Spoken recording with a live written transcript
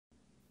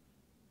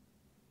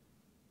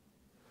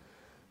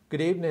Good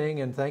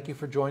evening, and thank you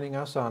for joining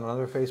us on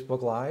another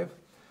Facebook Live,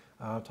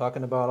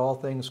 talking about all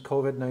things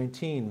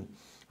COVID-19.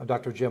 I'm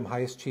Dr. Jim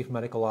Heise, Chief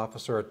Medical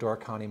Officer at Door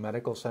County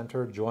Medical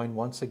Center, joined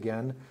once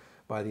again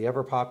by the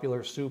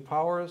ever-popular Sue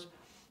Powers,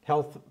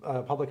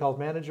 Public Health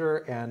Manager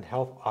and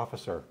Health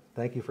Officer.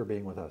 Thank you for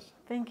being with us.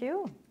 Thank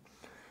you.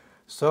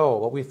 So,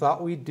 what we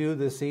thought we'd do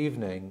this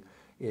evening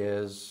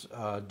is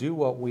do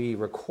what we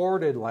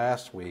recorded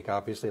last week.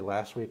 Obviously,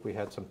 last week we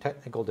had some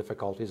technical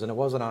difficulties, and it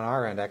wasn't on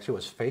our end. Actually, it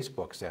was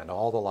Facebook's end.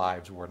 All the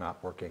lives were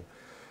not working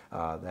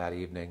that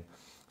evening.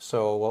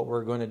 So what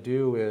we're going to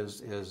do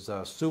is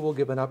Sue will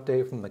give an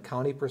update from the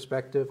county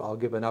perspective. I'll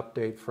give an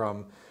update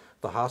from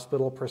the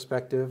hospital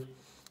perspective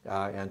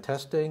and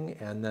testing,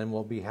 and then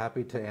we'll be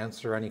happy to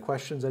answer any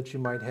questions that you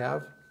might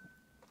have.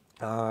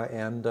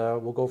 And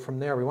we'll go from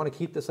there. We want to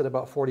keep this at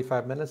about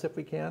 45 minutes if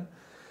we can.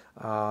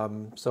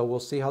 So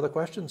we'll see how the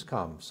questions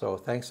come. So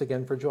thanks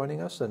again for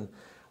joining us, and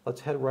let's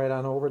head right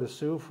on over to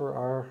Sue for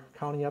our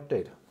county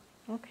update.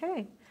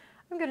 Okay.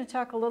 I'm going to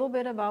talk a little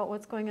bit about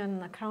what's going on in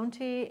the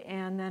county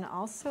and then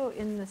also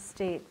in the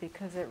state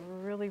because it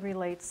really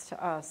relates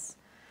to us.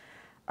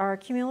 Our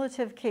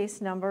cumulative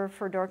case number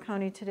for Door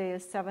County today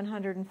is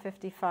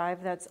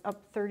 755. That's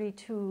up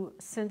 32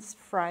 since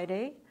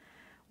Friday.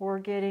 We're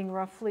getting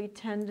roughly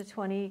 10 to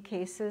 20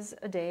 cases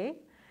a day.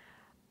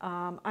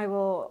 I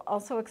will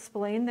also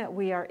explain that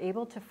we are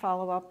able to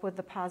follow up with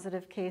the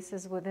positive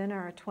cases within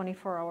our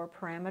 24-hour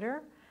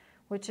parameter,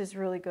 which is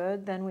really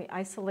good. Then we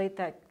isolate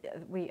that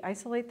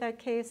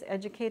case,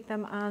 educate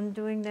them on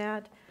doing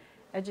that,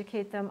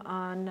 educate them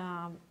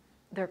on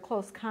their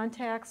close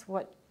contacts,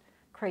 what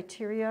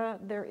criteria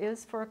there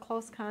is for a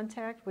close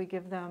contact. We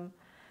give them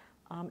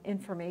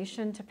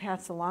information to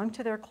pass along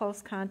to their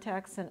close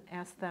contacts and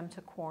ask them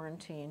to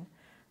quarantine.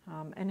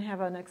 And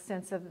have an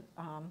extensive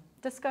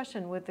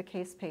discussion with the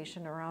case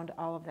patient around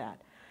all of that.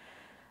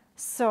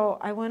 So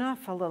I went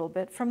off a little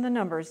bit from the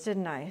numbers,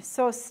 didn't I?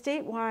 So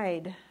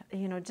statewide,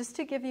 just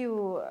to give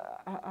you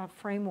a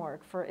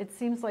framework for, it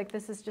seems like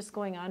this is just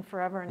going on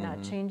forever and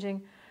not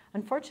changing.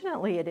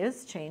 Unfortunately, it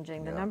is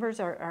changing. The numbers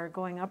are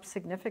going up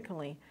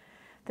significantly.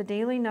 The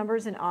daily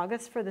numbers in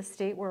August for the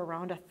state were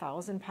around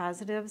 1,000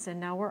 positives, and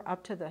now we're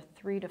up to the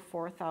 3,000 to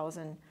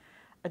 4,000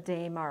 a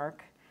day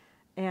mark.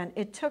 And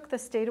it took the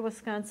state of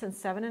Wisconsin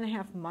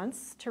 7.5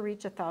 months to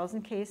reach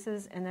 1,000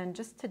 cases, and then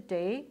just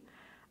today,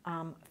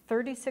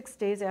 36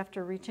 days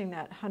after reaching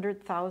that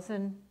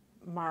 100,000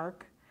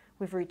 mark,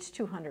 we've reached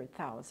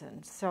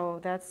 200,000. So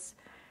that's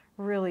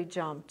really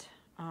jumped.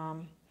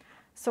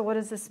 So what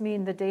does this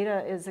mean? The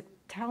data is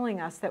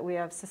telling us that we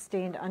have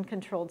sustained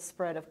uncontrolled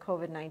spread of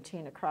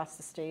COVID-19 across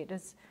the state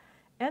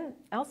and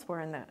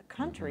elsewhere in the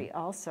country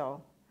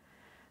also.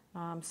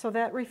 So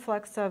that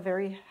reflects a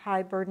very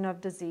high burden of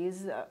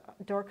disease.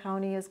 Door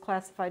County is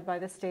classified by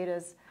the state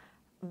as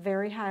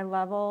very high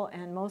level,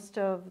 and most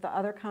of the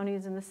other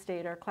counties in the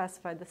state are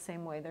classified the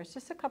same way. There's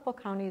just a couple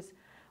counties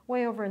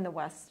way over in the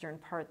western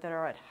part that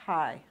are at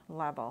high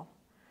level.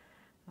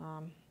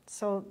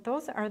 So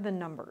those are the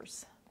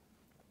numbers.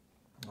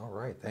 All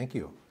right, thank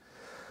you.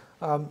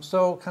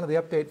 So kind of the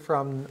update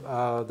from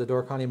the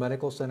Door County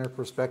Medical Center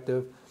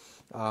perspective.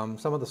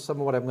 Some of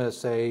what I'm going to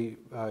say,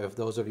 if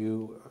those of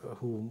you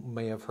who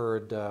may have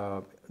heard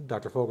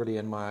Dr. Fogarty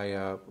in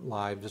my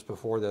live just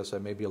before this,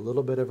 may be a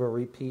little bit of a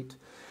repeat.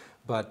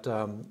 But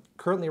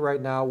currently right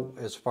now,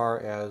 as far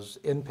as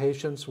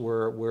inpatients,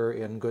 we're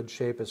in good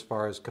shape as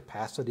far as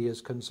capacity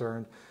is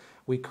concerned.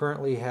 We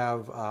currently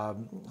have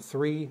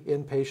 3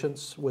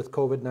 inpatients with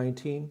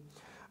COVID-19.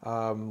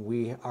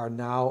 We are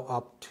now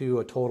up to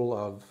a total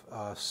of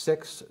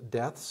 6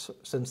 deaths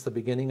since the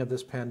beginning of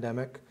this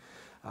pandemic.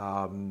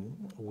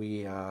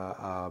 We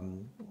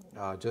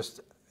just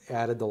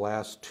added the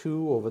last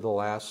 2 over the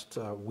last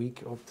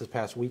week, this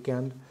past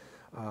weekend,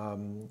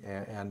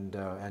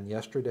 and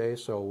yesterday.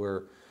 So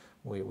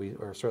we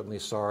are certainly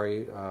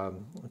sorry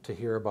to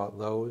hear about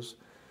those.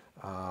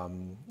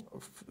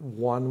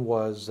 One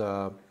was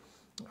in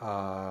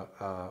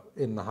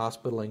the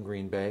hospital in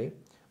Green Bay,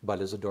 but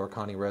is a Door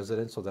County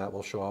resident, so that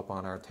will show up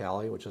on our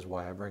tally, which is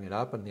why I bring it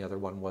up. And the other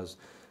one was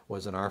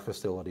in our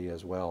facility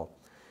as well.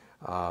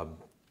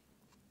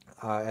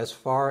 As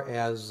far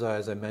as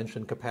I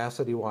mentioned,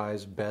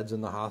 capacity-wise, beds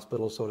in the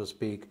hospital, so to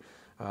speak,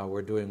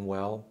 we're doing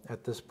well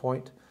at this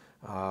point.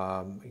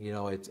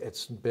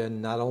 It's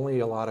been not only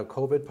a lot of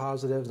COVID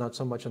positives, not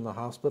so much in the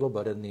hospital,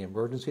 but in the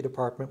emergency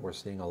department. We're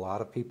seeing a lot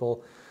of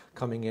people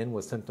coming in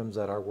with symptoms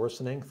that are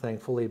worsening.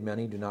 Thankfully,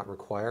 many do not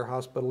require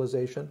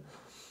hospitalization,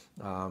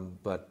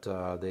 but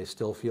they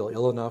still feel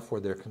ill enough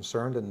where they're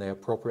concerned and they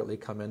appropriately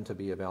come in to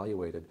be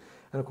evaluated.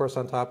 And of course,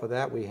 on top of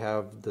that, we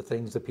have the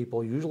things that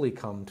people usually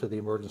come to the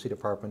emergency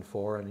department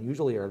for and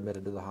usually are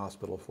admitted to the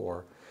hospital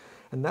for.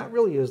 And that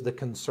really is the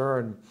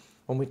concern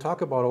when we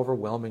talk about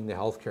overwhelming the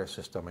healthcare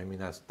system. I mean,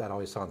 that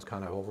always sounds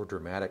kind of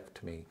overdramatic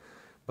to me.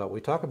 But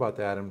we talk about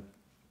that, and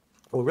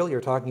what really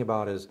you're talking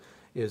about is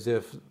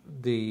if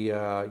the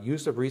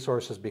use of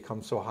resources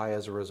becomes so high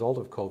as a result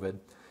of COVID,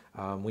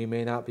 we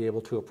may not be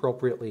able to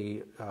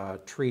appropriately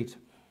treat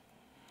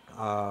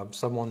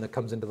someone that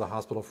comes into the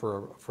hospital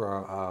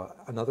for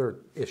another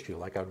issue,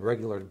 like a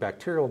regular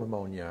bacterial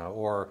pneumonia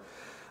or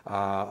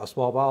a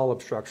small bowel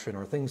obstruction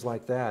or things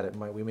like that,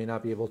 we may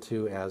not be able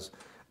to as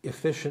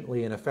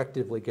efficiently and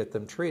effectively get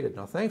them treated.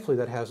 Now, thankfully,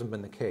 that hasn't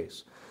been the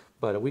case.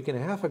 But a week and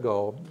a half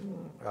ago,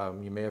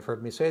 you may have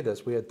heard me say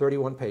this, we had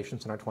 31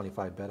 patients in our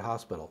 25-bed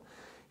hospital.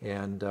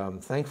 And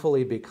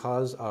thankfully,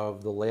 because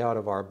of the layout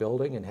of our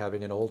building and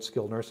having an old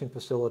skilled nursing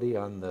facility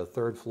on the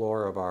third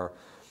floor of our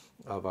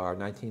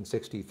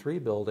 1963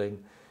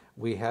 building,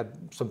 we had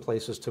some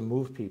places to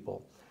move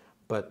people.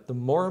 But the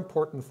more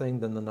important thing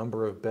than the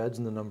number of beds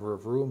and the number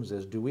of rooms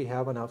is, do we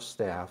have enough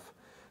staff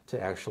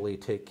to actually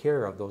take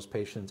care of those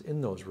patients in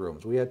those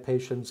rooms? We had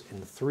patients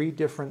in 3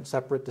 different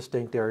separate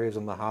distinct areas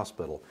in the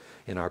hospital,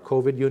 in our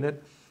COVID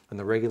unit, in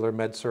the regular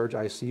med-surg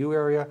ICU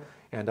area,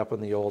 and up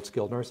in the old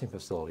skilled nursing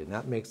facility. And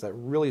that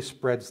really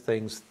spreads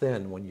things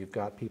thin when you've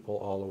got people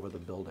all over the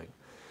building.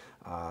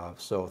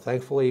 So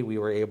thankfully, we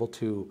were able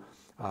to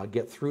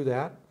get through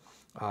that,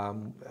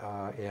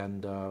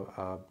 and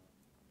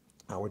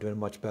we're doing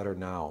much better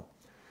now.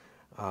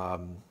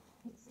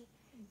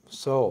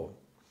 So,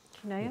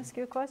 can I ask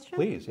you a question?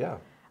 Please, yeah.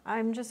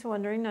 I'm just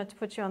wondering, not to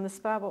put you on the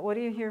spot, but what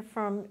do you hear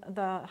from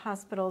the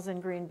hospitals in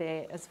Green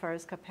Bay as far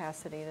as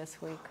capacity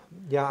this week?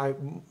 Yeah,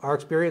 our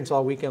experience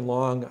all weekend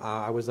long,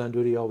 I was on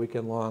duty all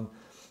weekend long,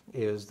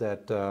 is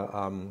that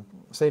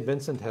St.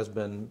 Vincent has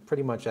been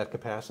pretty much at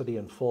capacity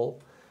and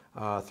full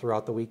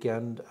throughout the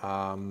weekend,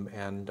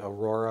 and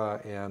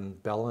Aurora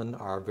and Bellin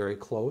are very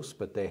close,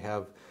 but they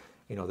have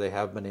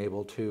been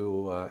able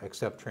to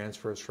accept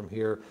transfers from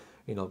here.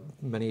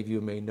 Many of you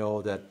may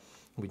know that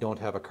we don't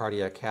have a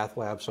cardiac cath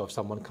lab, so if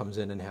someone comes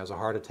in and has a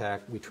heart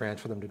attack, we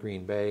transfer them to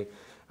Green Bay,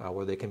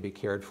 where they can be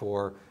cared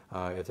for.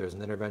 If there's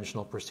an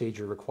interventional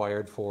procedure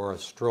required for a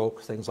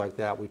stroke, things like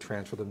that, we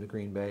transfer them to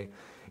Green Bay.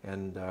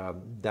 And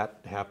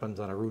that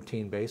happens on a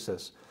routine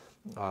basis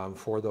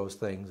for those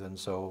things. And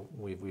so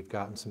we've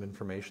gotten some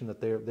information that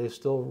they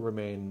still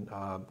remain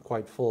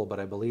quite full, but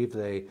I believe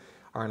they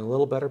are in a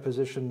little better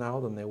position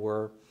now than they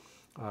were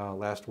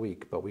last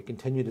week. But we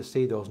continue to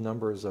see those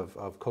numbers of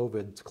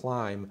COVID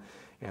climb.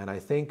 And I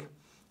think,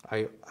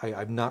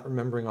 I'm not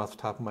remembering off the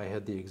top of my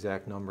head the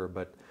exact number,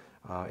 but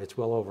it's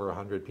well over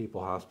 100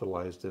 people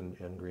hospitalized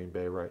in Green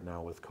Bay right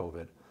now with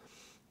COVID.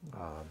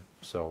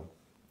 So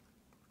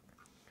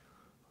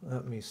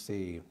let me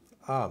see.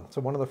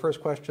 So one of the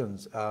first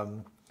questions,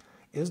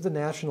 is the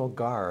National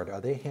Guard, are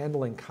they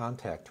handling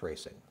contact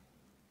tracing?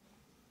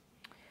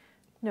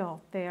 No,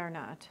 they are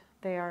not.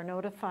 They are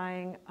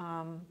notifying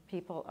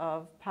people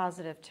of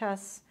positive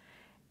tests,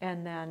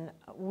 and then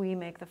we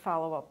make the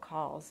follow-up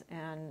calls.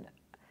 And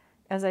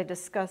as I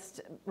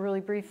discussed really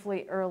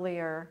briefly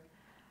earlier,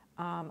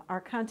 our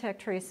contact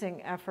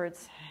tracing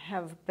efforts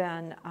have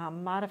been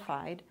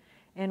modified,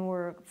 and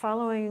we're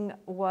following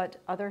what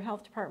other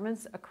health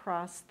departments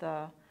across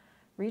the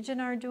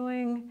region are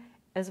doing,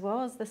 as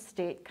well as the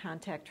state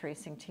contact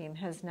tracing team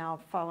has now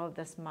followed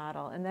this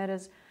model. And that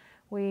is,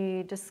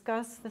 we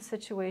discuss the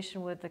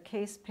situation with the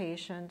case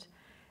patient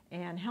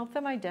and help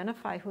them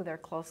identify who their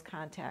close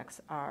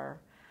contacts are.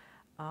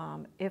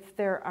 If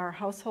there are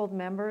household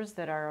members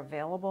that are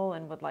available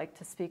and would like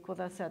to speak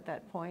with us at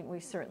that point, we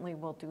certainly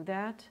will do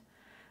that.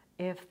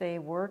 If they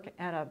work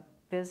at a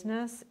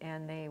business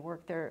and they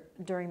work there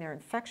during their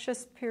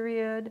infectious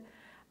period,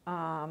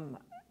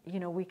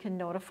 we can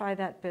notify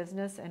that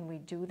business, and we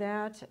do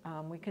that.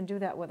 We can do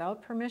that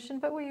without permission,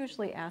 but we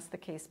usually ask the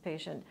case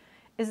patient,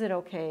 is it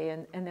okay?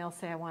 And they'll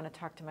say, I want to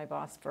talk to my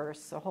boss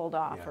first, so hold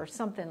off, or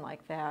something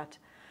like that.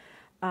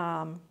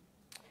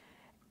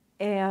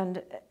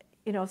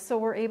 So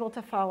we're able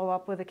to follow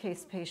up with a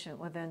case patient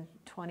within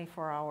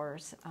 24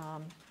 hours.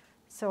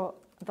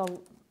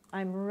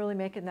 I'm really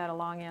making that a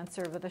long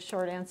answer, but the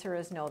short answer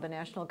is no, the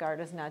National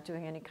Guard is not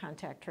doing any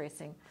contact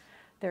tracing.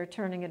 They're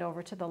turning it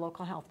over to the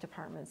local health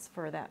departments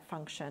for that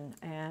function,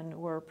 and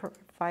we're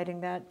providing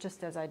that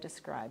just as I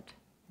described.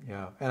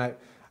 Yeah, and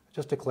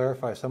just to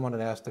clarify, someone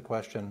had asked the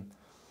question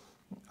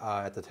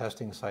at the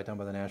testing site done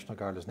by the National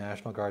Guard, is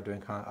National Guard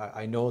doing,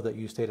 I know that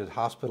you stated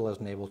hospital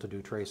isn't able to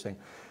do tracing.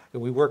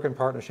 We work in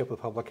partnership with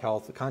public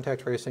health. The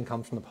contact tracing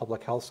comes from the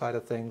public health side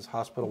of things.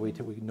 Hospital, we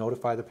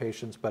notify the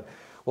patients, but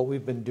what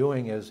we've been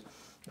doing is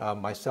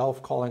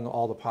myself calling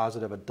all the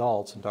positive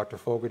adults, and Dr.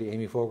 Fogarty,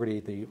 Amy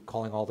Fogarty,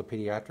 calling all the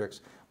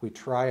pediatrics. We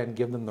try and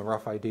give them the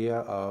rough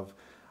idea of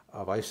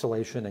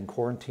isolation and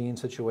quarantine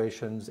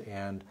situations,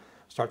 and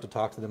start to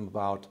talk to them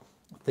about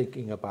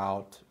thinking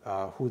about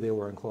who they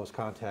were in close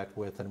contact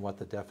with and what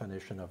the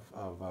definition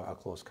of a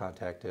close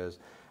contact is,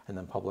 and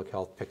then public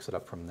health picks it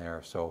up from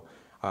there. So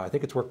I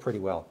think it's worked pretty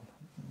well.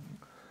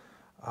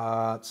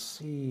 Let's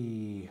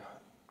see.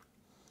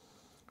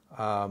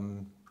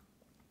 Someone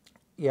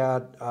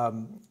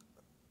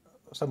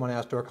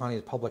asked, Door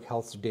County's Public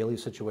Health's daily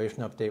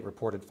situation update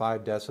reported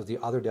 5 deaths. Has the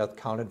other death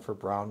counted for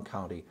Brown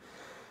County?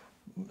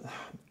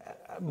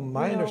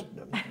 My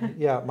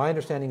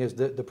understanding is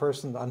that the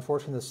person,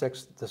 unfortunately,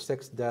 the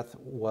sixth death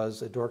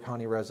was a Door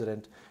County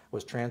resident,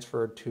 was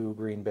transferred to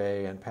Green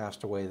Bay and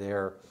passed away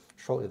there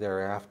shortly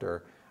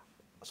thereafter.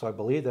 So I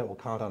believe that will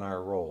count on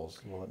our rolls,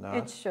 will it not?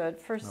 It should.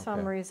 For some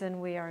Okay. reason,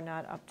 we are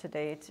not up to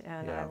date,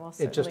 and I will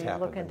It just certainly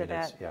happened. look into I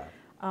mean, that.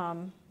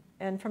 yeah.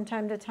 And from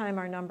time to time,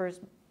 our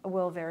numbers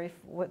will vary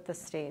with the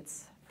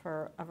states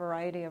for a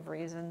variety of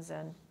reasons,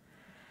 and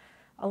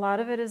a lot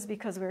of it is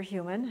because we're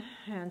human,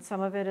 and some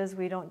of it is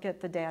we don't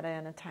get the data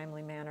in a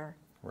timely manner.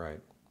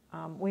 Right.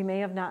 We may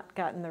have not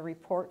gotten the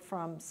report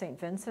from St.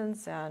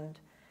 Vincent's, and,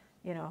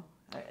 you know,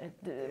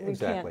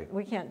 Exactly.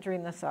 we can't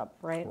dream this up,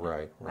 right?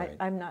 Right, right.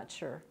 I'm not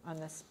sure on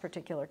this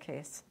particular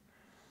case.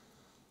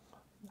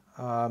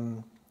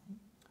 And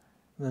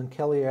then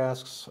Kelly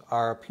asks,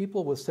 are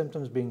people with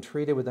symptoms being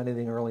treated with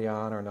anything early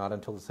on or not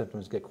until the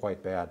symptoms get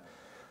quite bad?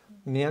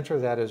 And the answer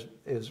to that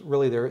is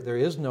really there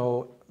is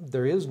no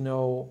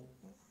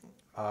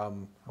I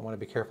want to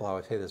be careful how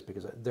I say this,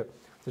 because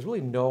there's really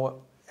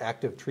no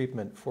active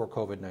treatment for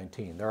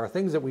COVID-19. There are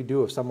things that we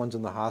do if someone's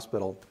in the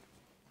hospital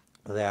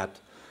that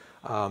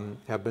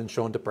have been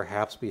shown to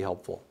perhaps be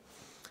helpful.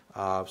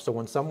 So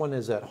when someone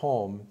is at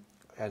home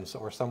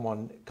or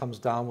someone comes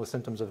down with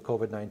symptoms of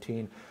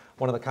COVID-19,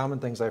 one of the common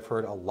things I've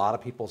heard a lot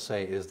of people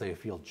say is they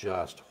feel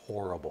just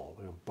horrible,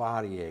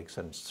 body aches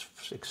and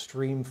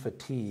extreme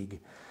fatigue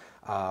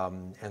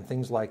and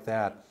things like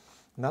that.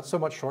 Not so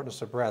much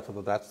shortness of breath,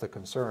 although that's the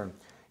concern.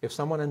 If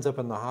someone ends up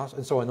in the hospital,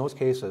 and so in those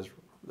cases,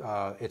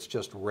 it's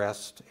just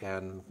rest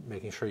and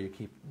making sure you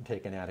keep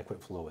taking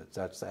adequate fluids.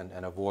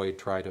 And avoid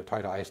try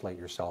to isolate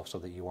yourself so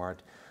that you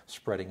aren't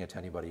spreading it to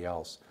anybody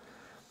else.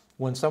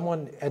 When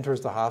someone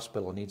enters the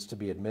hospital and needs to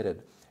be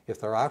admitted, if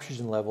their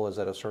oxygen level is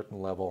at a certain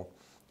level,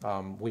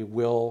 we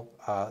will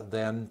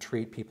then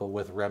treat people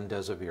with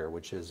remdesivir,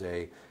 which is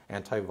a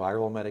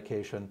antiviral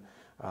medication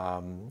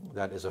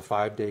that is a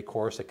 5-day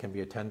course. It can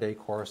be a 10-day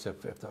course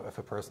if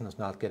a person is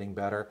not getting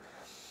better.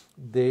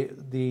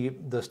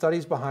 The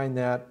studies behind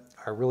that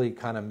are really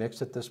kind of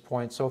mixed at this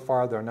point. So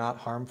far, they're not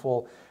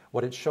harmful.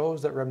 What it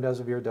shows that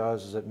remdesivir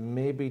does is it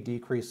maybe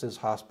decreases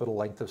hospital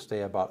length of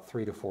stay about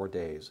 3 to 4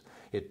 days.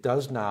 It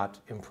does not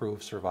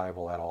improve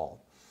survival at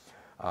all.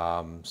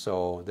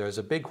 So there's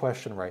a big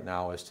question right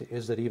now as to,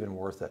 is it even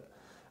worth it?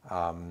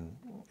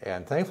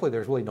 And thankfully,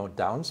 there's really no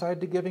downside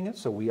to giving it,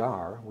 so we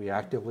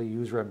actively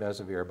use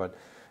remdesivir, but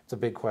it's a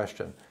big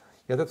question.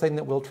 The other thing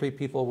that we'll treat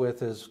people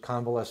with is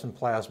convalescent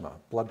plasma,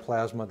 blood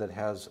plasma that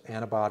has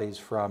antibodies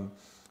from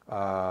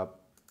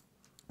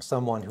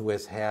someone who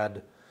has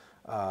had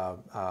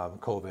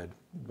COVID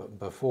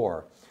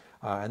before.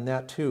 And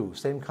that too,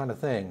 same kind of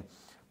thing.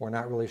 We're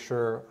not really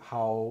sure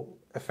how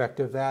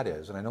effective that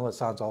is. And I know it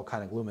sounds all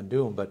kind of gloom and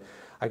doom, but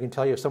I can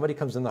tell you if somebody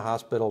comes in the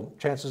hospital,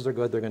 chances are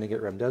good they're going to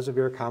get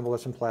remdesivir,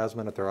 convalescent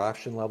plasma, and if their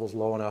oxygen level's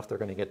low enough, they're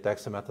going to get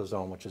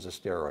dexamethasone, which is a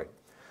steroid.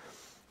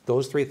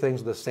 Those three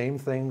things are the same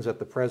things that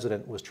the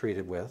president was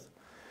treated with.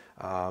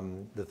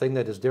 The thing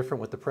that is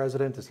different with the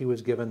president is he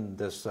was given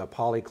this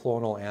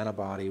polyclonal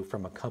antibody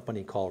from a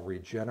company called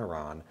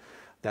Regeneron.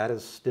 That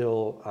is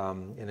still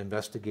an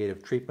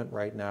investigative treatment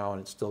right now,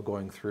 and it's still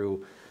going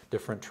through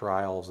different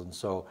trials, and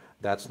so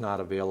that's not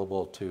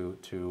available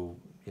to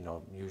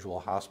usual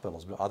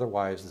hospitals. But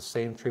otherwise, the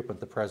same treatment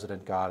the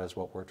president got is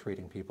what we're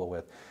treating people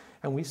with,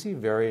 and we see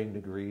varying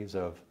degrees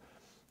of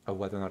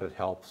whether or not it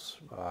helps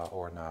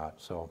or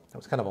not. So that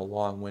was kind of a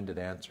long-winded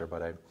answer,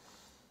 but I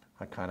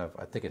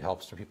think it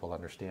helps for people to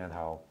understand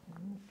how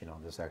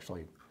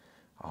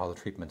how the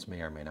treatments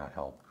may or may not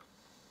help.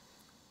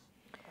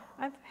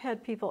 I've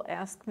had people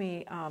ask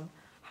me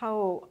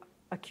how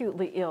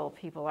acutely ill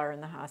people are in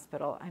the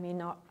hospital. I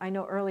mean, I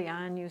know early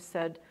on you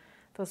said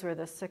those were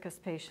the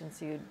sickest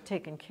patients you'd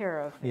taken care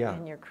of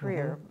in your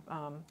career.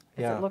 Mm-hmm.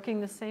 Is it looking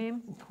the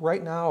same?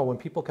 Right now, when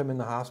people come in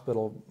the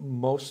hospital,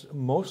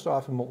 most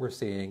often what we're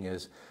seeing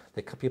is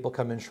that people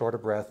come in short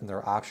of breath and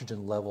their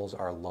oxygen levels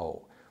are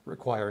low,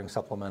 requiring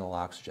supplemental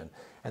oxygen.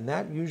 And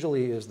that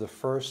usually is the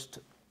first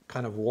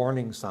kind of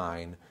warning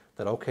sign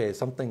that, okay,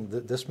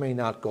 this may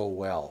not go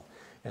well.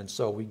 And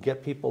so we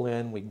get people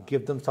in, we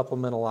give them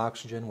supplemental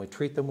oxygen, we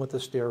treat them with the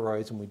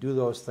steroids, and we do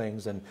those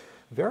things. And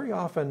very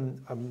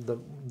often,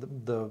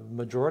 the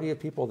majority of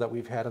people that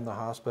we've had in the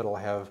hospital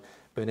have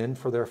been in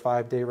for their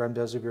 5-day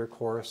remdesivir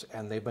course,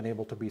 and they've been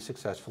able to be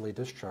successfully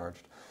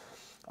discharged.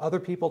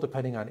 Other people,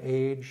 depending on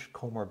age,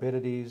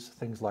 comorbidities,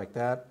 things like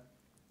that,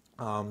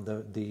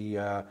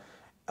 the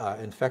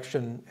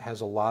infection has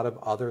a lot of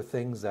other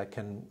things that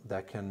can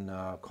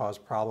cause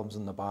problems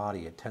in the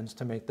body. It tends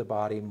to make the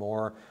body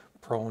more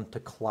prone to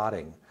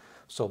clotting.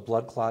 So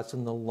blood clots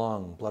in the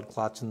lung, blood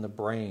clots in the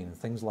brain,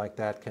 things like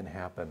that can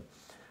happen.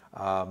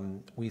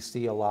 We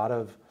see a lot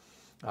of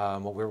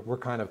what we're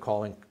kind of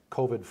calling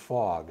COVID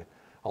fog,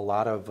 a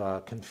lot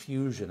of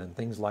confusion and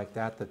things like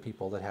that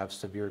people that have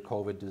severe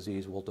COVID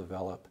disease will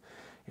develop.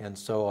 And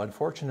so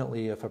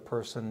unfortunately, if a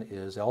person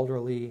is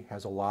elderly,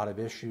 has a lot of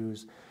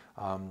issues,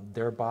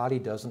 their body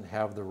doesn't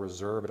have the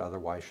reserve it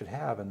otherwise should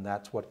have, and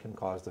that's what can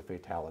cause the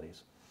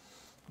fatalities.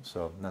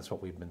 So that's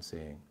what we've been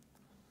seeing.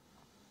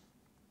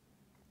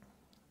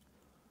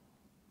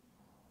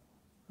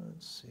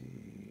 Let's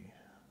see.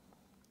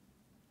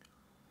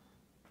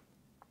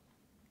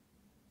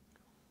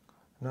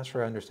 I'm not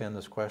sure I understand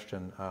this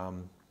question.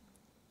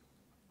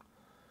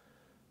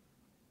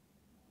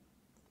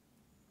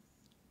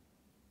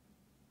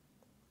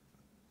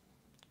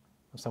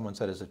 Someone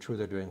said, is it true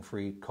they're doing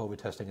free COVID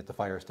testing at the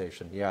fire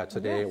station? Yeah,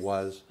 today it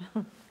was.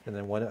 And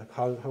then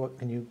how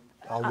can you,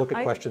 I'll look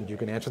at questions, you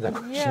can answer that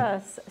question.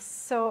 Yes,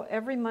 so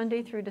every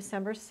Monday through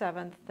December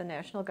 7th, the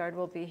National Guard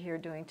will be here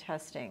doing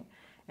testing.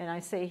 And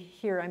I say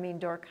here, I mean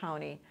Door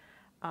County.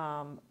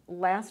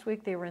 Last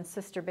week they were in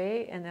Sister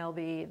Bay, and they'll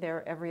be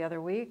there every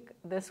other week.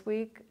 This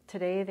week,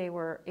 today, they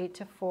were 8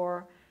 to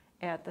 4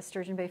 at the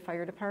Sturgeon Bay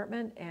Fire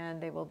Department, and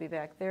they will be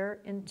back there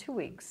in 2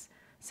 weeks.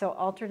 So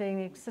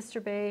alternating Sister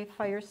Bay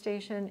Fire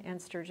Station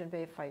and Sturgeon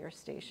Bay Fire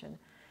Station.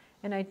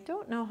 And I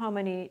don't know how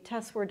many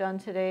tests were done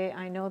today.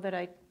 I know that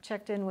I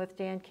checked in with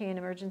Dan Kane,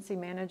 emergency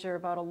manager,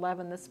 about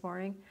 11 this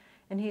morning,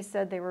 and he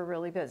said they were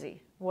really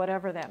busy,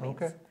 whatever that means.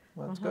 Okay,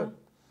 well, that's good.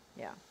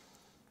 Yeah.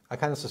 I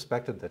kind of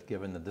suspected that,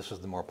 given that this is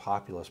the more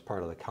populous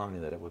part of the county,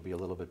 that it would be a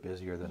little bit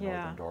busier than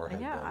Northern Door had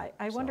been. Yeah,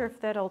 I wonder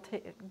if that'll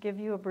give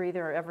you a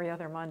breather every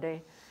other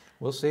Monday.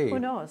 We'll see. Who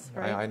knows,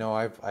 right? I know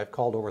I've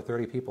called over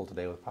 30 people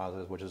today with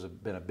positives, which has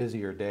been a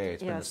busier day.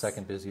 It's been the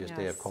second busiest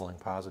day of calling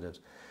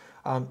positives.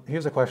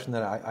 Here's a question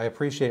that I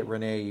appreciate,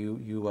 Renee,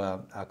 you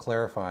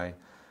clarifying.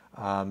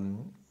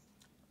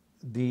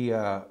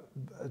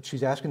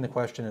 She's asking the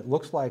question, it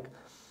looks like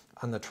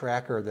on the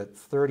tracker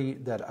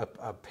that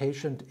a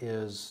patient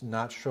is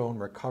not shown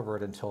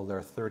recovered until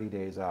they're 30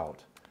 days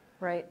out.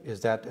 Right. Is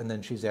that, and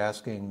then she's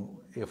asking,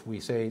 if we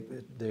say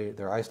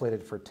they're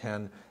isolated for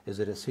 10, is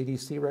it a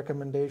CDC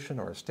recommendation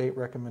or a state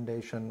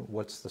recommendation?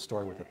 What's the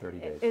story with the 30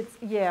 days?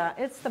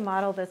 It's the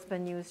model that's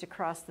been used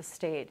across the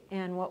state.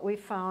 And what we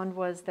found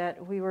was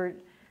that we were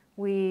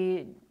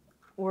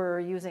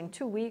using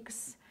 2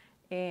 weeks,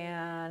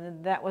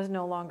 and that was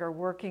no longer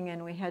working,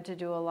 and we had to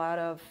do a lot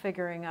of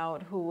figuring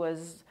out who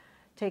was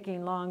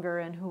taking longer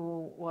and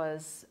who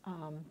was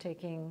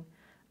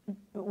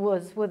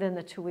was within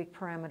the 2-week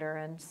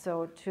parameter. And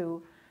so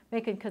to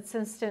make it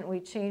consistent, we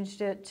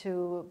changed it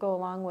to go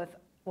along with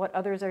what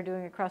others are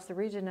doing across the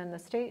region and the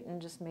state,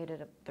 and just made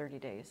it 30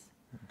 days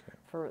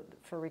for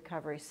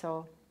recovery.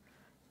 So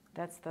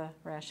that's the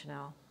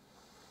rationale.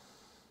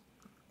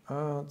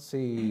 Let's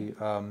see.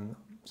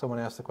 Someone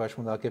asked the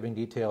question, without giving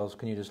details,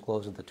 can you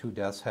disclose that the 2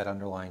 deaths had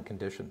underlying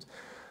conditions?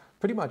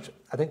 Pretty much,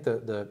 I think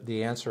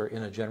the answer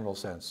in a general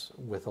sense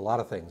with a lot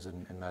of things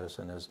in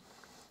medicine is,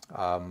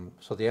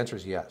 so the answer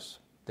is yes,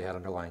 they had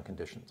underlying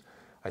conditions.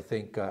 I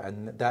think,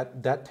 and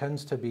that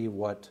tends to be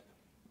what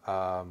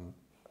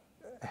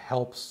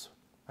helps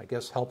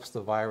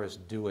the virus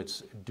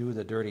do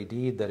the dirty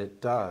deed that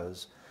it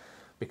does,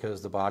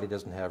 because the body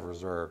doesn't have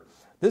reserve.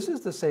 This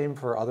is the same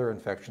for other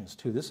infections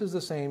too. This is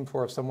the same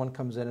for if someone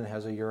comes in and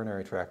has a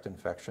urinary tract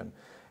infection,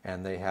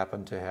 and they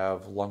happen to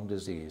have lung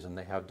disease, and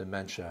they have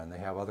dementia, and they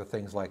have other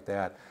things like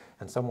that,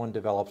 and someone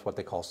develops what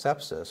they call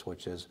sepsis,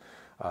 which is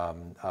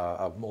an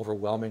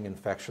overwhelming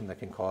infection that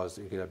can cause,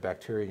 you get a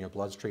bacteria in your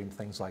bloodstream,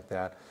 things like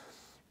that.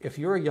 If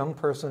you're a young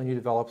person and you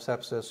develop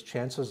sepsis,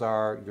 chances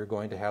are you're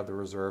going to have the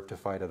reserve to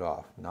fight it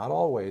off. Not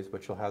always,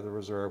 but you'll have the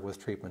reserve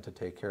with treatment to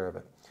take care of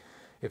it.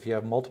 If you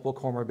have multiple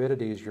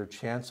comorbidities, your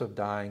chance of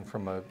dying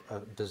from a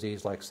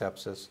disease like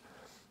sepsis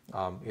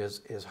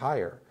is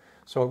higher.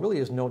 So it really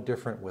is no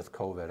different with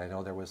COVID. I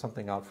know there was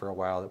something out for a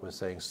while that was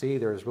saying, see,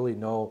 there's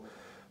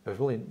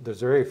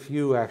very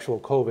few actual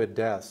COVID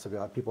deaths.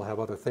 People have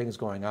other things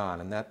going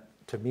on, and that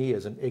to me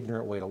is an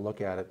ignorant way to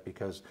look at it,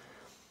 because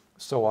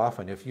so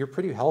often, if you're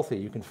pretty healthy,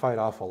 you can fight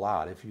off a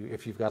lot.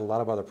 If you've got a lot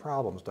of other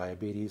problems,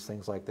 diabetes,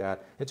 things like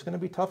that, it's going to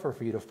be tougher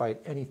for you to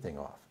fight anything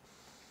off.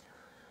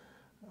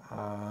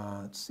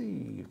 Let's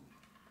see.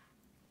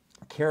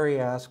 Carrie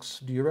asks,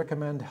 do you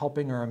recommend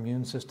helping our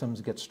immune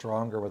systems get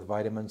stronger with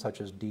vitamins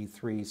such as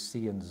D3,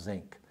 C, and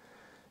zinc,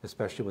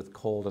 especially with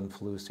cold and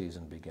flu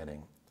season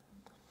beginning?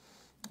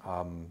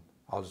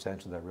 I'll just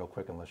answer that real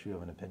quick unless you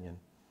have an opinion.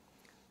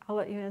 I'll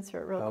let you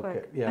answer it real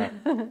quick. Yeah,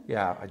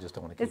 yeah. I just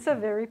don't want to keep It's a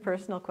very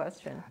personal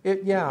question.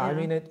 I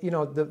mean,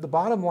 the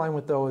bottom line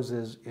with those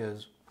is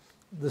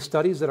the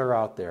studies that are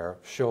out there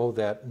show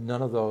that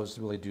none of those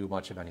really do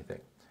much of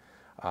anything.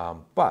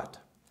 But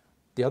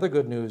the other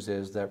good news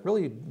is that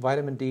really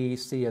vitamin D,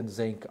 C, and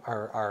zinc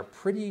are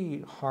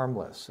pretty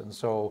harmless. And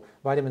so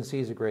vitamin C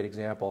is a great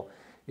example,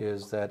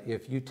 is that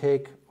if you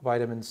take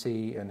vitamin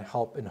C and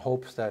help in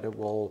hopes that it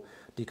will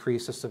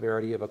decrease the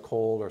severity of a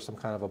cold or some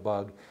kind of a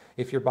bug,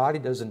 if your body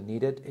doesn't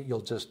need it,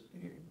 it'll just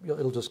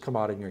come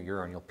out in your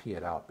urine. You'll pee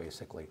it out,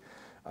 basically.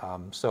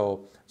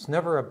 So it's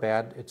never a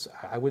bad.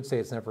 I would say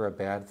it's never a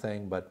bad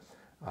thing, but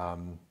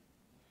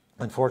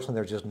unfortunately,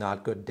 there's just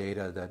not good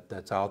data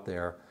that's out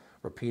there,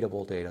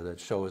 repeatable data that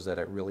shows that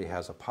it really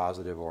has a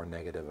positive or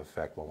negative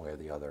effect one way or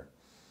the other.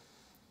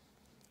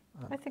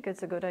 I think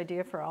it's a good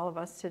idea for all of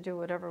us to do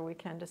whatever we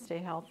can to stay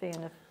healthy,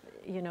 and if,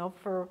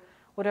 for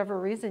whatever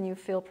reason you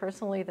feel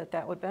personally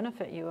that would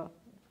benefit you,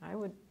 I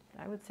would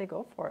say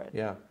go for it.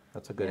 Yeah,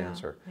 that's a good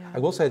answer. Yeah. I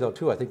will say though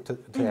too, I think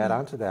to add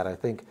on to that, I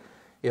think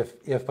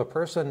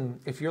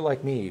if you're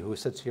like me, who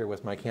sits here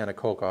with my can of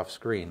Coke off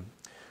screen,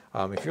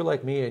 if you're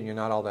like me and you're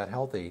not all that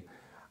healthy,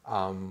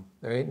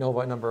 there ain't no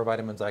number of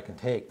vitamins I can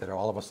take that are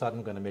all of a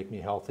sudden going to make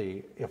me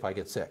healthy if I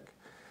get sick.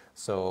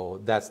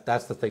 So that's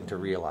the thing to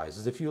realize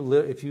is if you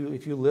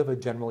live a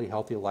generally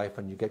healthy life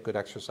and you get good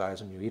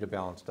exercise and you eat a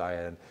balanced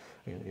diet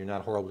and you're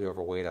not horribly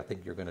overweight, I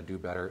think you're going to do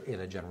better in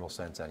a general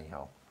sense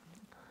anyhow.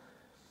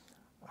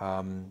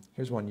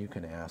 Here's one you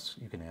can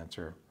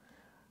answer.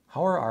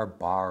 How are our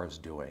bars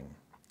doing?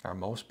 Are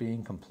most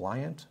being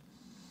compliant?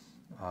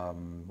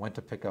 Went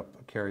to pick up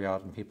carry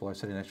out and people are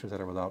sitting next to each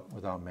other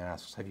without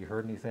masks. Have you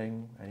heard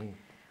anything?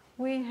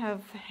 We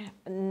have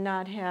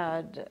not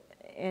had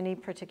any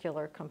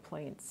particular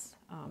complaints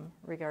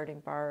regarding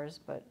bars,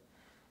 but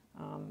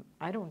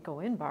I don't go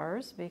in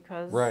bars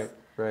because right.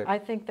 I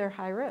think they're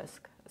high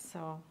risk.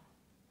 So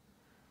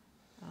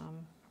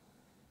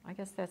I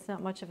guess that's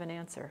not much of an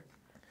answer,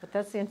 but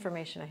that's the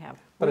information I have.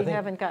 But we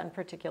haven't gotten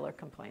particular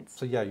complaints.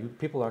 So yeah,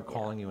 people aren't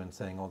calling you and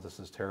saying, "Oh, this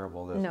is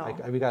terrible." No.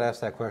 We got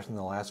asked that question in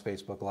the last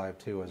Facebook Live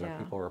too. Are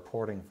people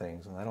reporting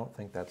things? And I don't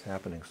think that's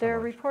happening. They're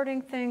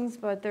reporting things,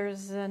 but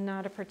there's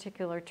not a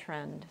particular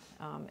trend.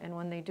 And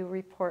when they do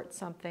report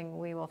something,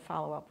 we will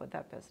follow up with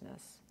that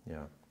business.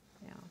 Yeah.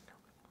 Yeah.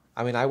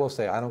 I mean, I will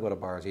say I don't go to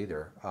bars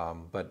either,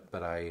 but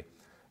I'm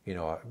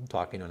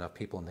talking to enough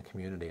people in the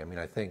community. I mean,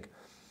 I think,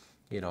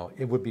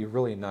 it would be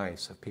really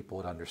nice if people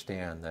would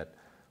understand that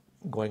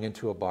going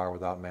into a bar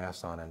without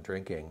masks on and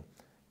drinking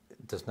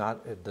does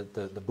not,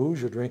 the booze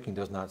you're drinking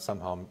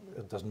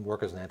doesn't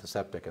work as an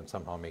antiseptic and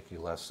somehow make you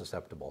less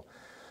susceptible.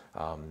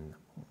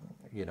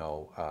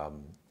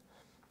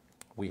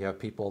 We have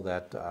people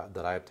that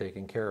I've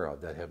taken care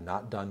of that have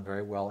not done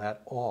very well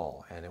at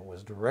all, and it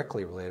was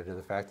directly related to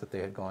the fact that they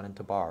had gone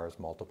into bars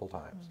multiple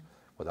times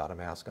without a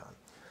mask on.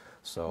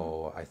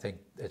 So I think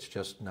it's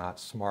just not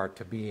smart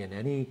to be in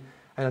any,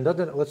 and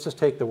let's just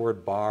take the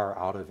word bar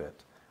out of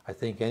it. I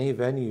think any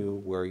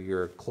venue where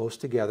you're close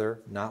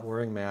together, not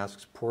wearing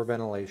masks, poor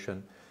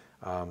ventilation,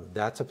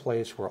 that's a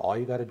place where all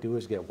you got to do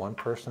is get one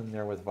person in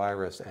there with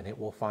virus, and it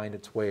will find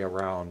its way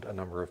around a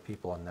number of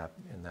people in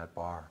that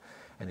bar.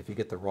 And if you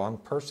get the wrong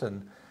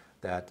person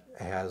that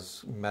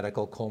has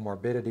medical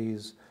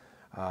comorbidities,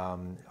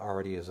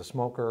 already is a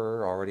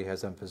smoker, already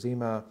has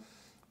emphysema,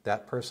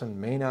 that person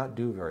may not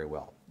do very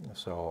well.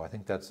 So I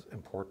think that's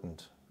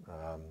important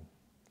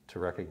to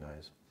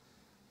recognize.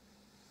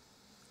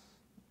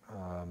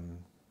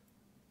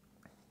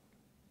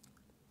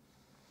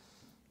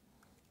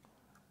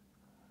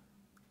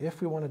 If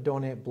we want to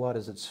donate blood,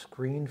 is it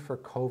screened for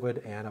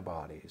COVID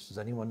antibodies? Does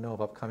anyone know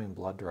of upcoming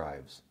blood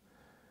drives?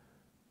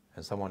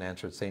 And someone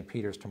answered St.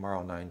 Peter's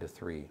tomorrow, 9 to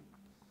 3.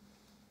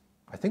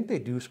 I think they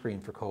do screen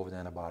for COVID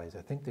antibodies.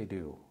 I think they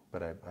do,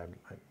 but I'm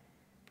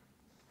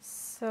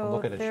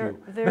looking at you.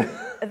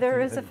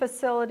 There is a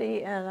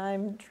facility, and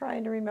I'm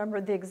trying to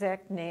remember the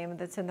exact name,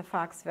 that's in the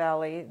Fox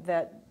Valley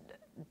that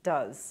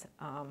does,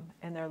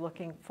 and they're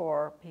looking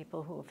for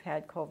people who've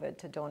had COVID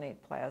to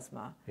donate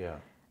plasma. Yeah.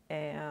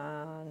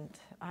 And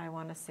I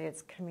want to say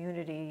it's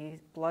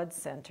Community Blood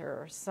Center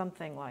or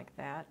something like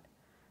that.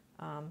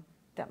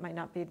 That might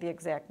not be the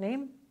exact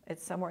name.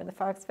 It's somewhere in the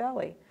Fox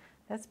Valley.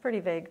 That's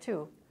pretty vague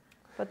too.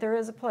 But there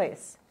is a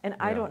place. And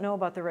I don't know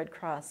about the Red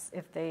Cross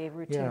if they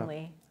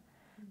routinely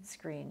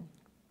screen.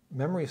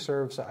 Memory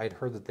serves, I'd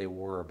heard that they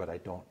were, but I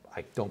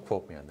don't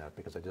quote me on that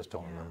because I just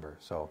don't remember.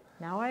 So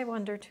now I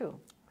wonder too.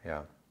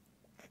 Yeah.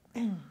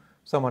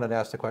 Someone had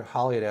asked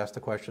Holly had asked a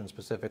question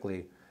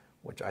specifically,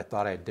 which I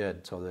thought I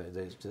did. So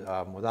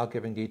without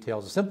giving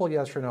details, a simple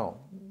yes or no.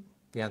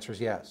 The answer is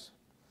yes.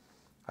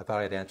 I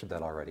thought I'd answered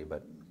that already,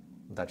 but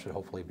that should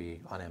hopefully be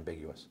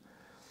unambiguous.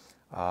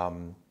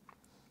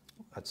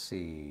 Let's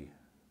see.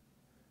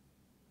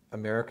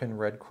 American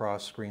Red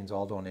Cross screens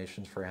all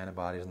donations for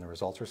antibodies, and the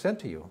results are sent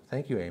to you.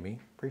 Thank you, Amy.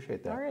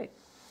 Appreciate that. All right.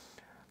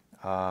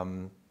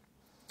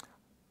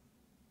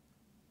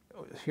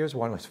 Here's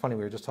one. It's funny,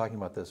 we were just talking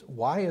about this.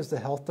 Why is the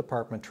health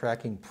department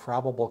tracking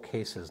probable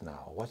cases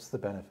now? What's the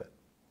benefit?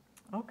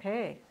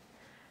 Okay.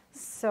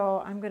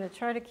 So I'm going to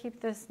try to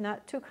keep this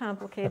not too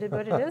complicated,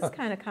 but it is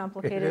kind of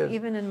complicated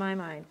even in my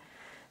mind.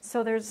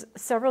 So there's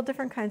several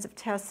different kinds of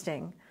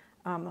testing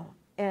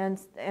and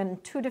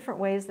two different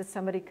ways that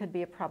somebody could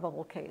be a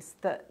probable case.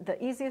 The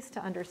easiest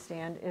to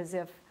understand is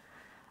if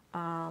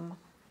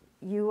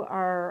you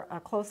are a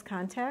close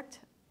contact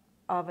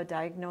of a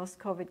diagnosed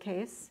COVID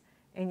case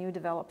and you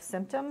develop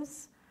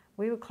symptoms,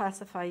 we would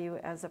classify you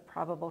as a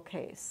probable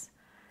case.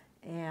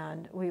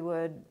 And we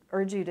would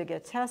urge you to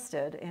get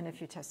tested, and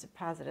if you tested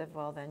positive,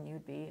 well, then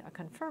you'd be a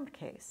confirmed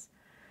case.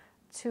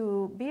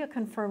 To be a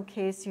confirmed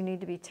case, you need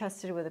to be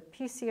tested with a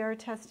PCR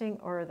testing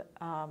or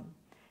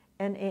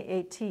an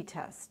AAT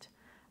test.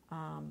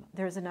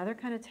 There's another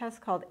kind of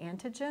test called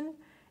antigen,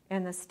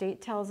 and the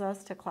state tells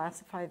us to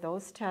classify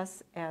those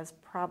tests as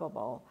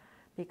probable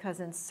because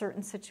in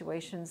certain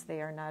situations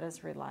they are not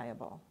as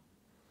reliable.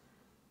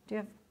 Do you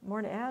have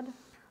more to add?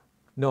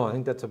 No, I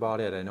think that's about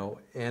it. I know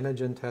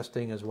antigen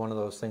testing is one of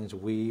those things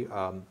we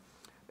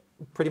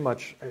pretty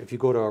much, if you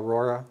go to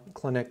Aurora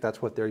Clinic,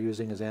 that's what they're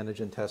using is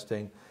antigen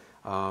testing.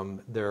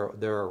 They're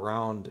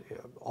around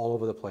all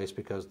over the place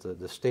because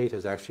the state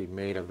has actually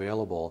made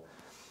available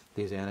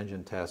these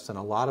antigen tests. And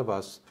a lot of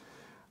us,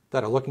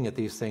 that are looking at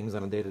these things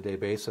on a day-to-day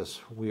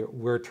basis,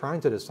 we're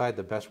trying to decide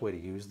the best way to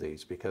use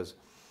these, because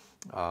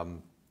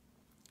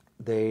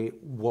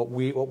what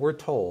we're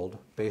told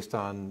based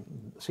on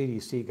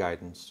CDC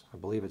guidance, I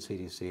believe it's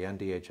CDC and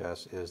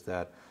DHS, is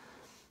that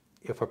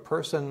if a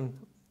person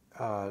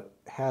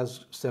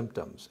has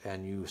symptoms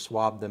and you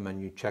swab them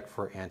and you check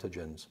for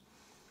antigens,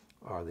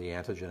 or the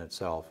antigen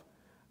itself,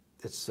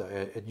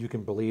 you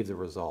can believe the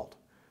result.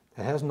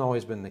 It hasn't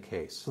always been the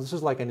case. So this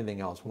is like anything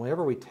else.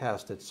 Whenever we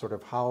test, it's sort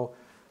of how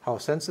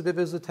sensitive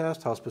is the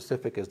test, how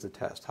specific is the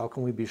test? How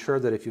can we be sure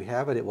that if you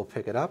have it, it will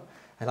pick it up?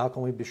 And how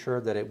can we be sure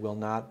that it will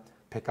not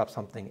pick up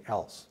something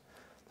else?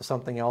 The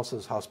something else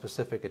is how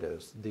specific it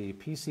is. The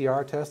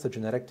PCR tests, the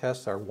genetic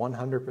tests, are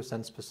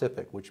 100%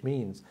 specific, which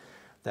means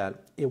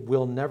that it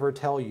will never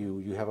tell you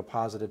you have a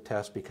positive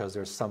test because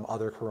there's some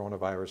other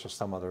coronavirus or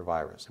some other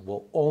virus. It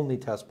will only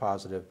test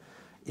positive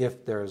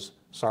if there's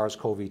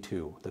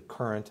SARS-CoV-2, the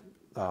current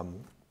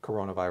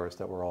coronavirus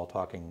that we're all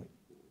talking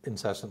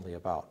incessantly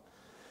about.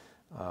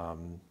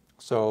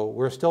 So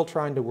we're still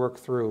trying to work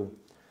through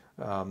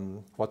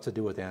what to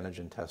do with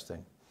antigen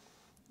testing.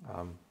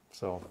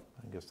 So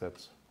I guess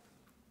that's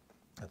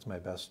my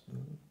best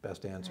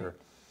answer.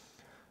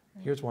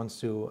 Right. Here's one,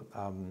 Sue.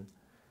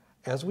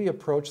 As we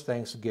approach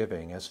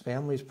Thanksgiving, if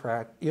families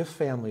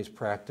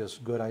practice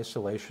good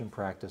isolation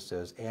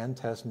practices and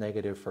test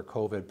negative for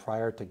COVID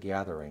prior to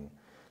gathering,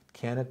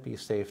 can it be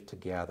safe to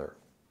gather?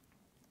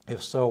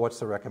 If so, what's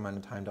the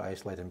recommended time to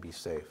isolate and be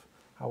safe?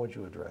 How would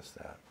you address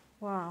that?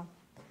 Wow.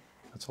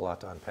 That's a lot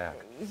to unpack.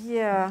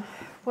 Yeah.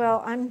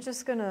 Well, I'm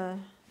just going to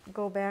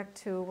go back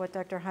to what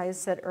Dr. Heise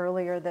said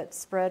earlier, that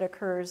spread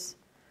occurs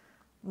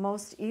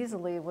most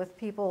easily with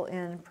people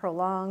in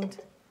prolonged,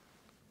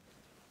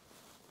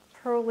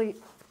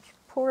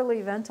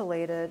 poorly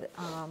ventilated,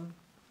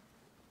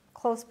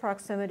 close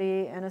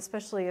proximity, and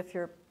especially if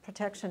you're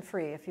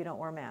protection-free, if you don't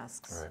wear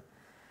masks. Right.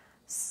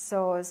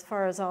 So as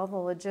far as all the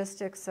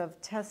logistics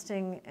of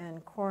testing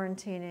and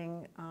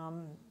quarantining,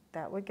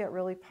 that would get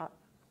really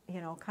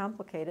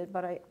complicated,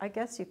 but I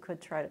guess you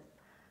could try to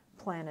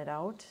plan it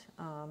out.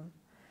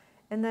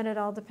 And then it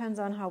all depends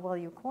on how well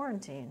you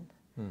quarantine,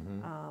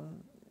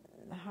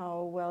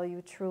 how well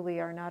you truly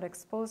are not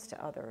exposed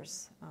to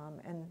others.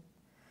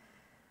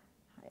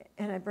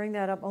 And I bring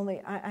that up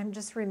only, I'm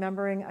just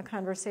remembering a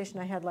conversation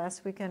I had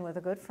last weekend with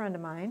a good friend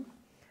of mine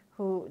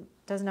who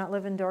does not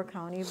live in Door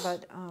County,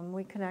 but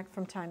we connect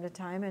from time to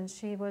time, and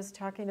she was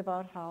talking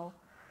about how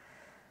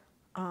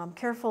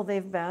careful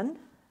they've been,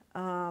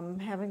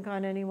 haven't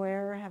gone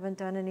anywhere, haven't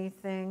done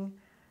anything.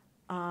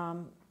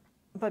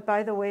 But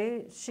by the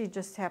way, she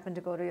just happened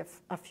to go to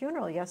a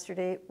funeral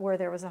yesterday where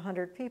there was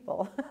 100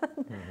 people.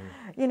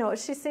 You know,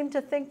 she seemed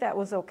to think that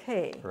was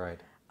okay. Right.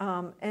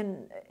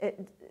 And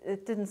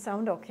it didn't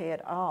sound okay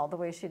at all, the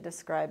way she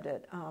described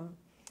it.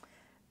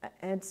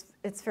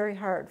 It's very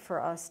hard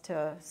for us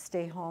to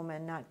stay home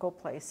and not go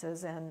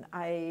places, and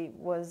I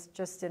was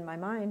just in my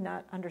mind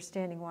not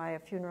understanding why a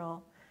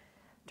funeral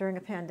during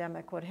a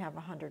pandemic would have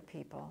 100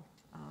 people.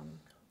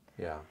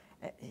 Yeah.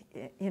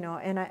 You know,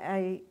 and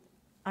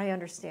I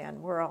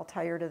understand we're all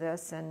tired of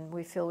this and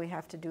we feel we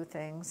have to do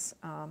things.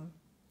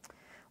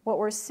 What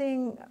we're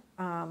seeing,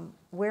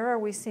 where are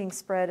we seeing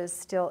spread is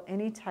still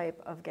any type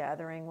of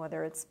gathering,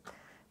 whether it's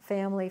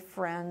family,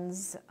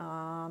 friends,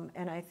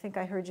 and I think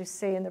I heard you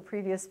say in the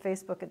previous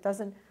Facebook, it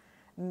doesn't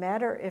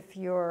matter if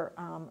you're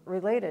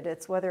related,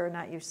 it's whether or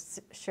not you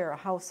share a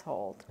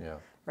household. Yeah.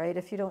 Right?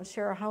 If you don't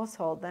share a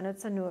household, then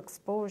it's a new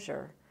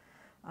exposure.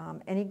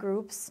 Any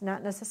groups,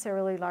 not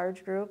necessarily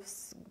large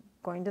groups,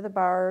 going to the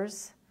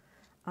bars,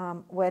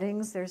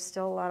 weddings, there's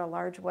still a lot of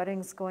large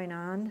weddings going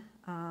on.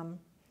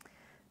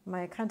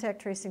 My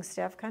contact tracing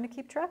staff kind of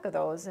keep track of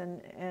those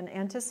and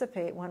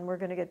anticipate when we're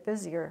going to get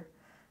busier.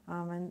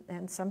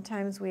 And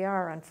sometimes we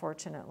are,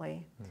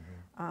 unfortunately.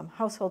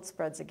 Household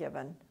spread's a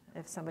given.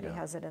 If somebody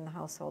has it in the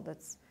household,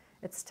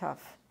 it's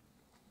tough.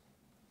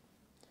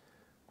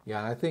 Yeah,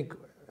 and I think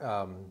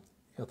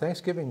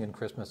Thanksgiving and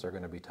Christmas are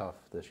going to be tough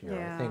this year.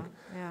 Yeah, I think,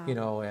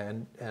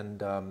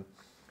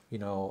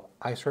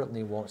 I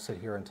certainly won't sit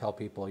here and tell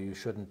people you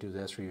shouldn't do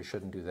this or you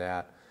shouldn't do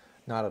that.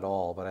 Not at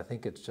all, but I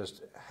think it's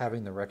just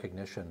having the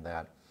recognition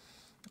that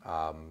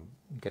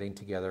getting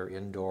together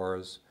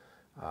indoors,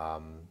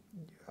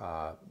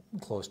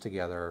 close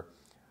together,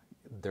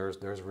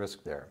 there's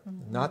risk there.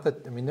 Not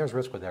that, there's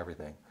risk with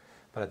everything,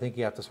 but I think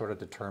you have to sort of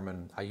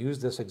determine. I use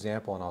this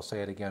example, and I'll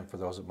say it again for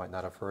those that might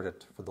not have heard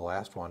it for the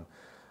last one.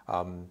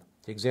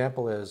 The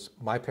example is,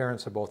 my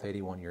parents are both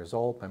 81 years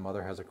old. My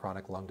mother has a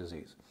chronic lung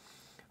disease.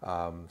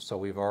 So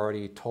we've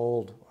already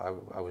told,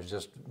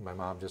 my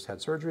mom just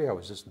had surgery. I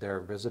was just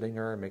there visiting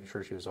her and making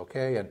sure she was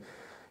okay.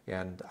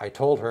 And I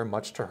told her,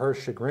 much to her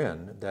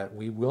chagrin, that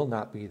we will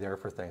not be there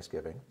for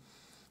Thanksgiving.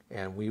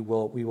 And we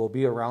will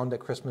be around at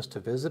Christmas to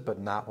visit, but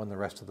not when the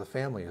rest of the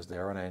family is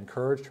there. And I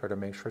encouraged her to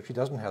make sure she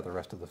doesn't have the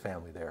rest of the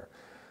family there.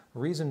 The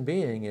reason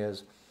being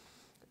is,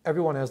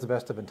 everyone has the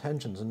best of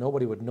intentions, and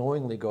nobody would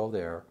knowingly go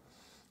there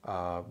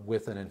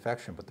with an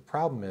infection. But the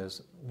problem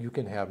is, you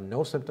can have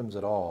no symptoms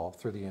at all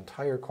through the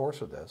entire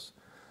course of this,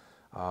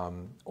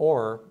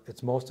 or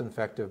it's most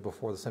infective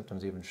before the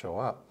symptoms even show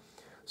up.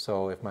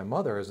 So if my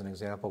mother, as an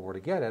example, were to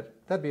get it,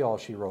 that'd be all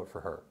she wrote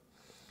for her.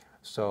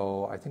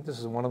 So I think this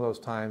is one of those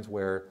times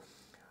where,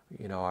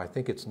 I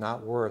think it's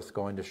not worth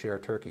going to share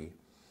turkey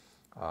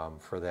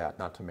for that,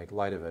 not to make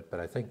light of it. But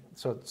I think,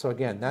 so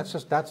again, that's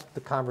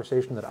the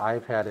conversation that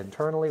I've had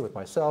internally with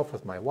myself,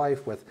 with my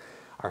wife, with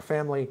our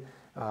family,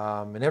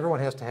 and everyone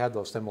has to have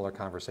those similar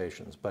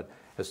conversations. But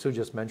as Sue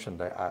just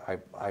mentioned,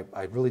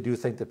 I really do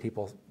think that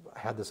people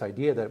had this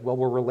idea that, well,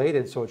 we're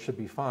related, so it should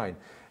be fine.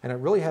 And it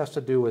really has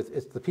to do with,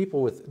 it's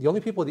the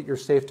only people that you're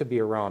safe to be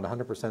around,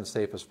 100%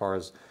 safe as far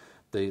as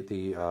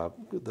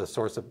the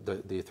source of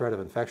the threat of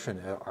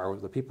infection are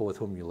the people with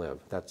whom you live.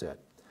 That's it.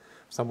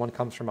 Someone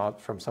comes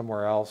from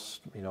somewhere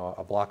else,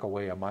 a block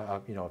away,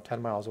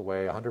 10 miles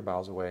away, 100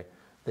 miles away,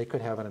 they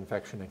could have an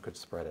infection and could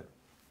spread it.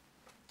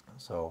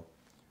 So,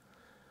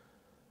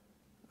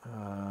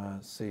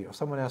 let's see.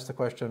 Someone asked the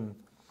question,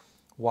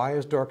 why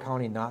is Door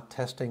County not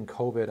testing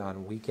COVID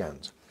on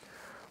weekends?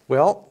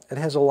 Well, it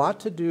has a lot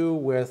to do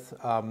with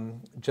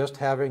just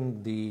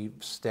having the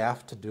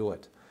staff to do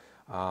it.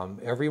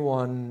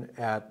 Everyone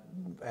at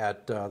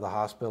the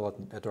hospital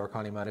at Door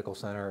County Medical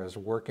Center is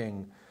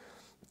working,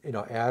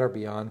 at or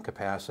beyond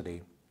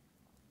capacity,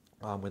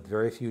 with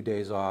very few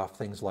days off,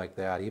 things like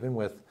that. Even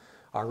with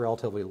our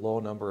relatively low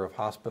number of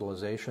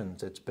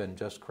hospitalizations, it's been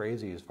just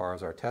crazy as far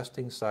as our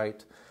testing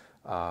site,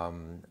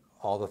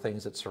 all the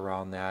things that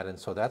surround that, and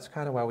so that's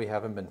kind of why we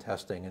haven't been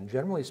testing. And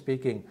generally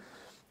speaking,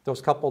 those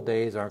couple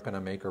days aren't going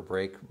to make or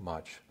break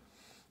much.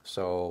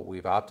 So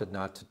we've opted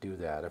not to do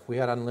that. If we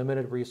had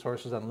unlimited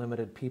resources,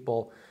 unlimited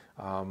people,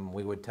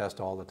 we would test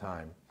all the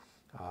time.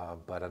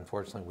 But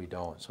unfortunately we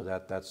don't. So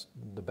that's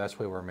the best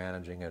way we're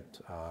managing it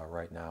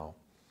right now.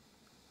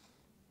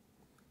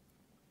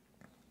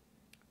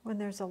 When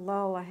there's a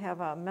lull, I have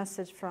a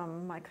message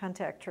from my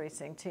contact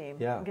tracing team.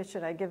 Yeah.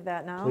 Should I give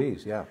that now?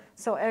 Please, yeah.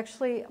 So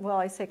actually, well,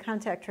 I say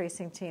contact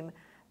tracing team.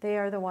 They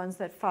are the ones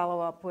that follow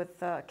up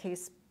with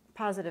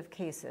positive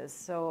cases.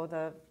 So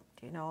the,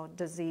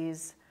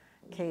 disease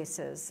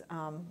cases.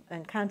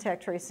 And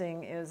contact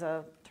tracing is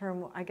a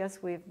term I guess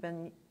we've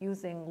been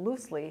using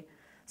loosely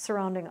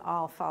surrounding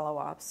all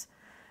follow-ups.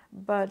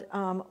 But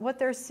what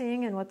they're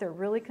seeing and what they're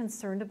really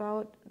concerned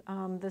about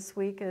this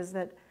week is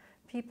that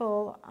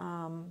people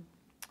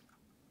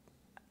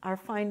are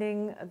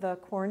finding the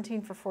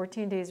quarantine for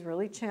 14 days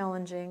really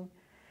challenging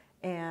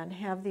and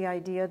have the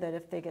idea that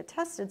if they get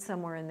tested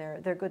somewhere in there,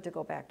 they're good to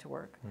go back to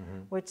work,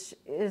 which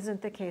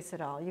isn't the case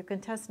at all. You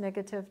can test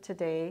negative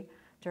today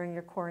during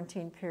your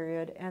quarantine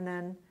period and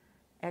then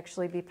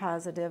actually be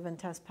positive and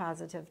test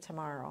positive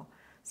tomorrow.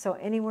 So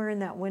anywhere in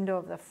that window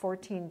of the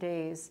 14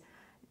 days,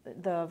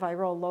 the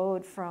viral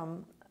load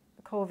from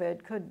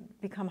COVID could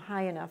become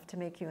high enough to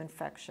make you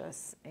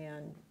infectious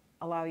and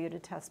allow you to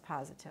test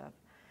positive.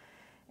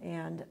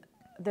 And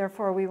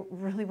therefore, we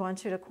really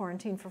want you to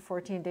quarantine for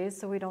 14 days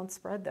so we don't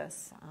spread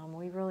this.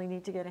 We really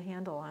need to get a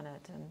handle on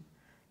it and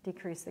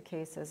decrease the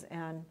cases.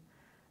 And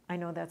I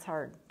know that's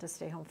hard to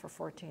stay home for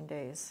 14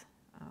 days.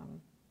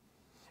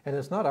 And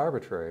it's not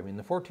arbitrary. I mean,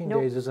 the 14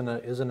 days isn't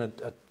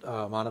an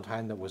amount of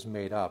time that was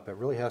made up. It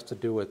really has to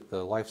do with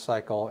the life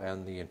cycle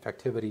and the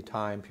infectivity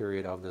time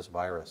period of this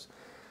virus.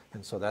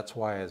 And so that's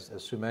why, as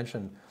Sue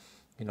mentioned,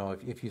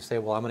 if you say,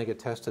 well, I'm going to get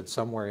tested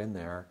somewhere in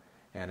there,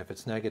 and if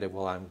it's negative,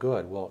 well, I'm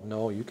good. Well,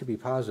 no, you could be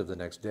positive the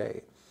next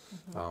day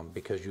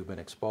because you've been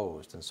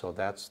exposed. And so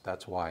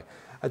that's why.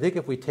 I think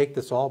if we take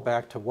this all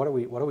back to what are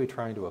we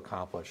trying to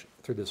accomplish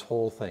through this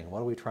whole thing?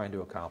 What are we trying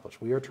to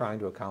accomplish? We are trying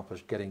to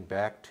accomplish getting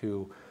back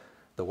to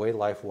the way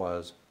life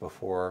was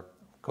before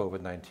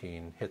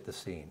COVID-19 hit the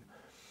scene.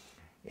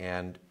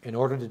 And in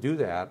order to do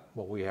that,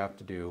 what we have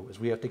to do is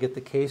we have to get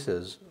the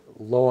cases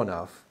low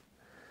enough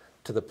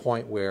to the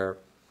point where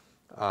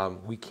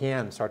we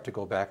can start to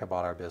go back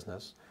about our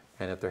business.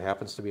 And if there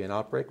happens to be an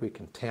outbreak, we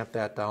can tamp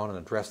that down and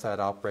address that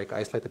outbreak,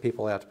 isolate the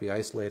people that have to be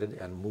isolated,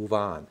 and move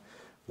on.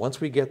 Once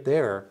we get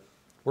there,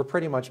 we're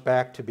pretty much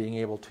back to being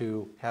able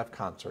to have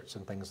concerts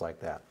and things like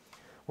that.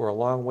 We're a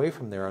long way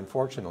from there,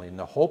 unfortunately, and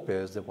the hope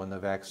is that when the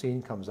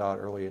vaccine comes out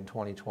early in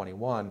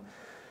 2021,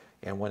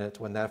 and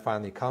when that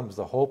finally comes,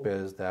 the hope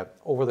is that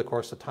over the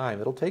course of time,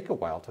 it'll take a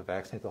while to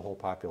vaccinate the whole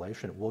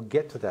population. We'll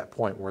get to that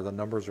point where the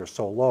numbers are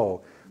so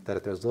low that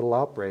if there's little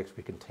outbreaks,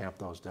 we can tamp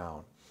those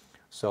down.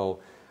 So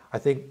I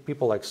think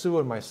people like Sue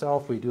and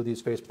myself, we do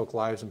these Facebook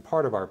Lives, and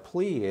part of our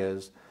plea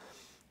is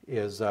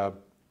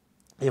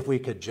if we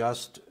could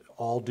just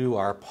all do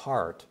our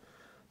part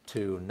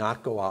to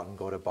not go out and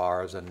go to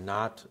bars and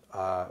not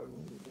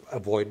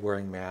avoid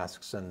wearing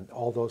masks and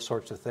all those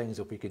sorts of things,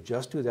 if we could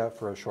just do that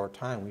for a short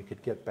time, we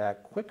could get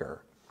back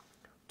quicker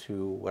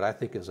to what I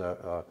think is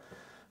a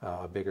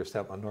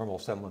normal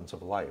semblance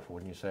of life,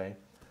 wouldn't you say?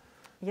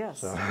 Yes,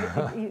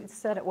 so. You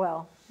said it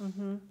well.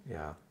 Mm-hmm.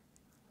 Yeah.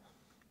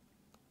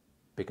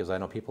 Because I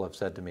know people have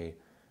said to me,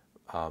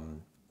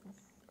 I'm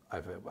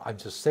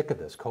just sick of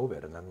this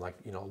COVID, and I'm like,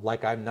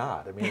 like I'm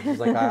not. I mean, it's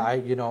like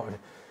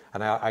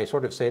I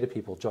sort of say to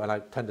people, and I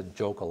tend to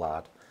joke a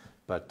lot,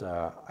 But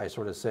I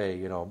sort of say,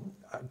 you know,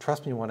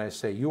 trust me when I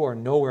say you are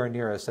nowhere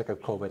near as sick of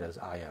COVID as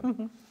I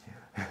am.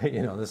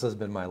 You know, this has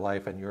been my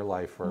life and your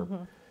life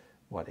for,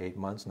 what, 8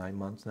 months, 9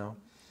 months now?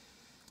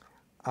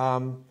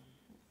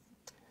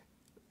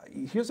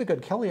 Here's a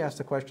good, Kelly asked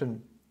the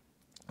question,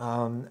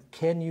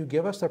 can you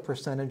give us a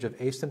percentage of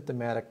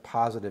asymptomatic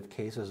positive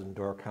cases in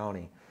Door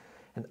County?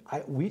 And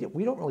we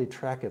don't really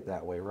track it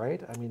that way,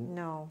 right? I mean,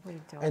 no, we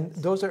don't. And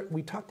those are,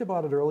 we talked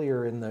about it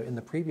earlier in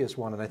the previous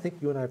one, and I think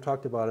you and I have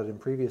talked about it in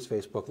previous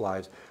Facebook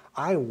Lives.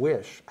 I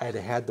wish I had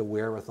had the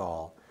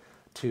wherewithal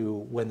to,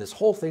 when this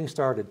whole thing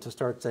started, to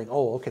start saying,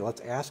 oh, okay, let's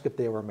ask if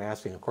they were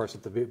masking. Of course,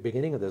 at the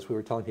beginning of this, we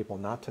were telling people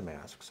not to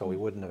mask, so we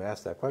wouldn't have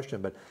asked that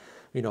question. But,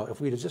 you know, if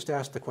we'd have just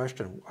asked the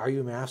question, are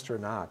you masked or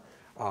not?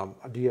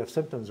 Do you have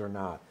symptoms or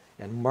not?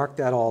 And mark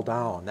that all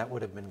down, that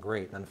would have been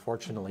great. And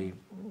unfortunately,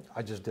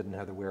 I just didn't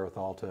have the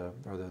wherewithal to,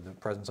 or the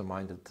presence of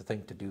mind to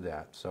think to do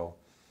that. So,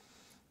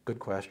 good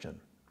question.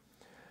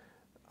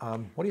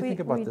 What do you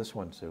think about this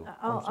one, Sue?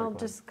 I'll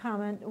just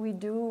comment. We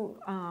do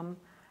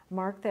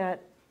mark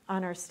that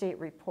on our state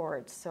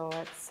report. So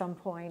at some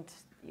point,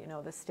 you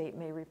know, the state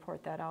may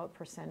report that out,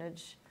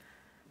 percentage.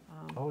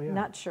 Oh, yeah.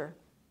 Not sure.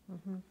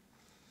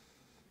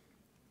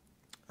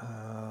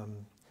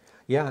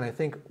 Yeah, and I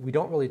think we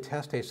don't really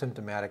test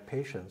asymptomatic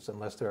patients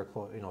unless they're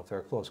you know, if they're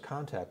a close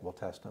contact, we'll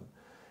test them.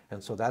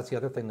 And so that's the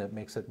other thing that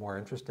makes it more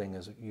interesting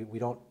is we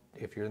don't,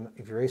 if you're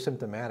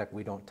asymptomatic,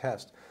 we don't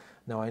test.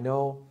 Now I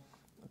know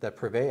that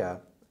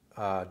Prevea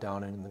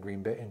down in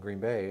Green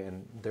Bay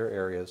and their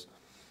areas,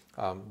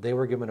 they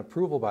were given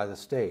approval by the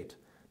state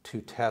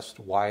to test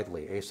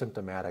widely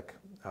asymptomatic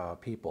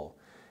people.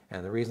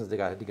 And the reasons they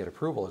had to get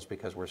approval is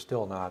because we're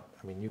still not,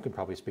 I mean, you can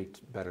probably speak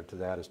better to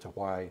that as to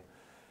why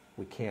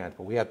we can't,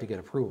 but we have to get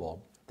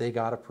approval. They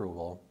got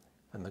approval,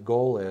 and the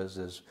goal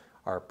is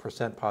our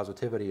percent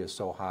positivity is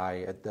so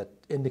high that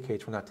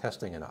indicates we're not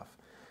testing enough.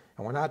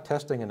 And we're not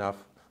testing enough,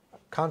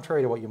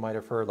 contrary to what you might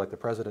have heard, like the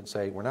president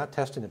say, we're not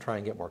testing to try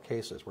and get more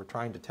cases. We're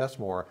trying to test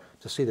more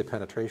to see the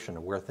penetration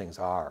of where things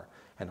are,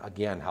 and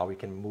again, how we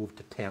can move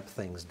to tamp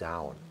things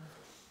down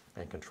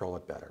and control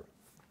it better.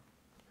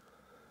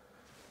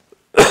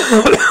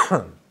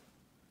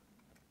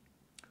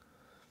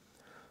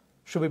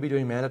 Should we be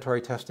doing mandatory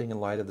testing in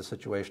light of the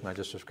situation I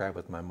just described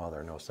with my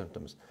mother, no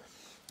symptoms?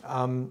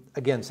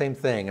 Again, same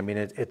thing. I mean,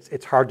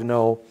 it's hard to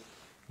know,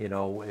 you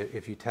know,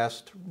 if you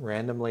test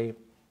randomly,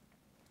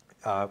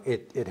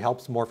 it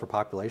helps more for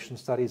population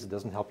studies. It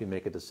doesn't help you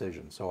make a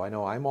decision. So I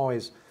know I'm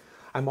always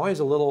a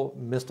little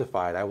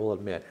mystified, I will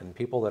admit, and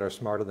people that are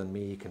smarter than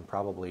me can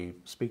probably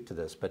speak to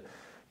this. But,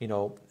 you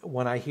know,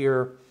 when I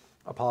hear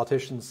a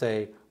politician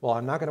say, well,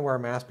 I'm not going to wear a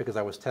mask because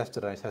I was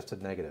tested and I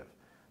tested negative,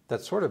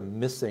 that's sort of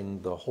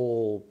missing the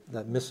whole,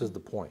 that misses the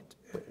point.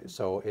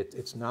 So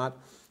it's not,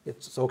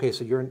 it's okay,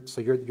 so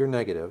you're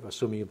negative,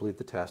 assuming you believe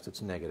the test,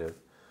 it's negative.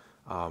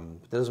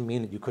 That doesn't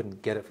mean that you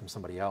couldn't get it from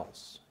somebody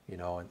else, you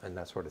know, and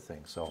that sort of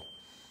thing. So,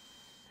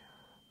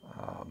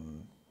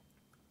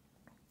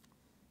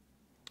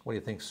 what do you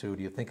think, Sue?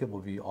 Do you think it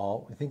will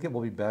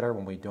be better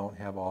when we don't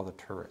have all the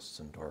tourists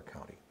in Door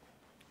County?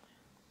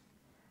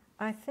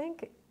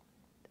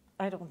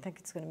 I don't think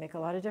it's going to make a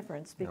lot of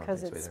difference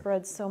because it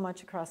spreads so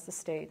much across the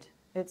state.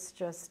 It's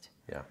just,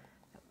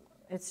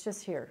 it's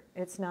just here.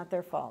 It's not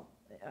their fault.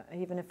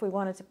 Even if we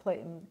wanted to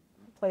play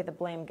the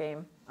blame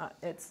game,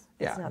 it's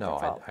not their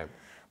fault.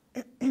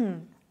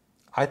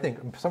 I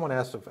think someone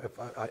asked if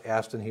I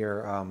asked in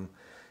here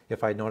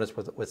if I noticed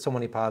with so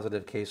many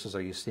positive cases,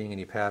 are you seeing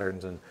any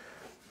patterns? And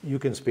you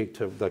can speak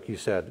to, like you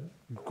said,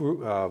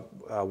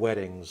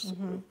 weddings,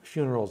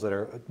 funerals that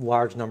are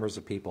large numbers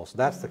of people. So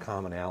that's the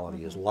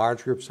commonality, is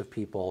large groups of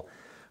people,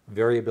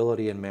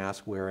 variability in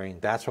mask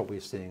wearing. That's what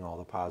we're seeing, all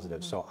the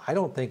positives. So I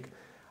don't think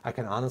I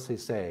can honestly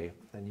say,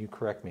 and you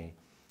correct me,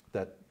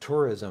 that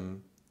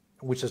tourism,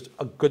 which is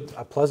a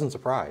pleasant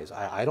surprise,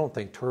 I don't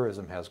think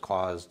tourism has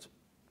caused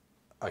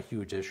a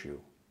huge issue.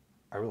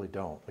 I really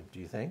don't. Do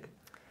you think?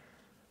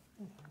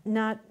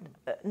 Not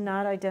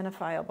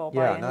identifiable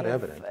by not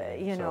evident,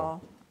 you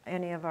know,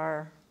 any of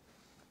our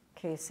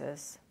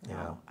cases.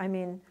 No. I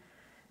mean,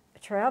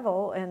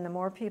 travel and the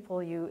more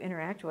people you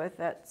interact with,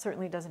 that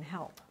certainly doesn't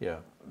help. Yeah.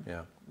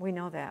 We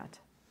know that.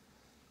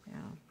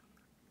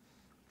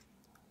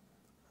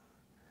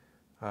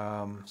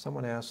 Yeah.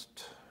 Someone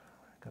asked,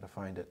 I gotta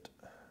find it.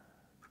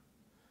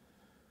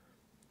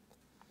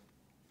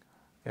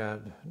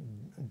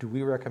 Do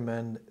we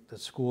recommend that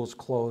schools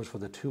close for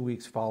the 2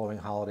 weeks following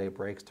holiday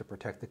breaks to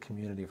protect the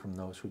community from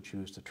those who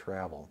choose to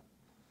travel?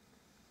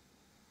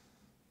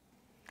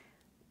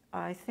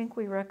 I think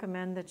we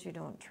recommend that you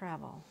don't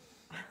travel.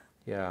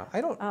 Yeah,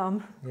 I don't.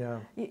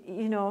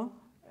 You know,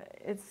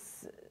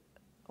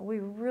 we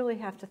really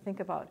have to think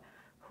about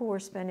who we're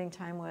spending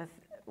time with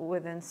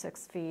within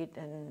 6 feet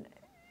and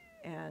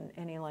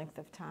any length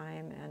of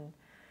time, and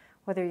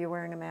whether you're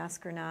wearing a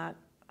mask or not.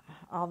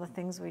 All the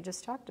things we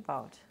just talked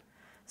about.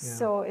 Yeah.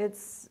 So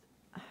it's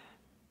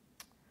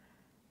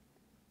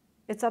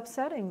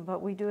upsetting,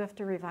 but we do have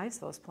to revise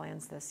those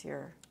plans this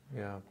year.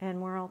 Yeah.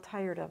 And we're all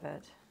tired of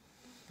it.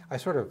 I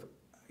sort of,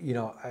 you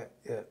know,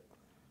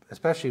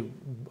 especially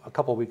a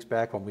couple of weeks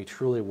back when we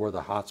truly were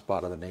the hot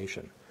spot of the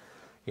nation.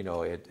 You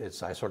know,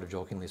 I sort of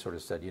jokingly sort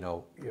of said, you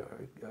know,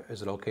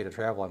 is it okay to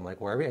travel? I'm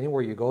like, well,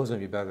 anywhere you go is going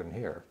to be better than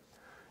here.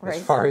 Right.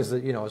 As far as,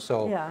 you know,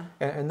 so, yeah.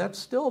 and that's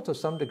still to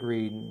some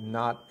degree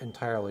not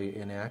entirely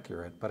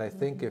inaccurate. But I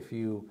think if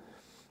you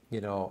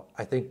know,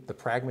 I think the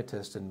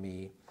pragmatist in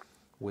me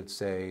would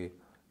say,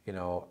 you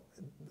know,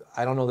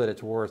 I don't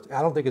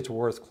think it's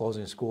worth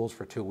closing schools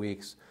for 2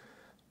 weeks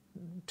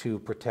to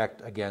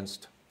protect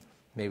against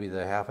maybe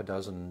the half a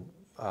dozen,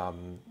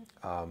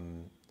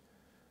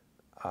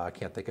 I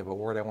can't think of a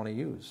word I want to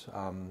use,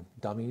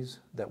 dummies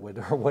that would,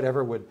 or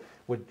whatever,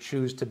 would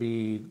choose to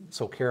be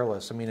so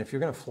careless. I mean, if you're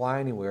going to fly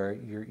anywhere,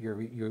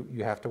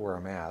 you have to wear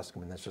a mask. I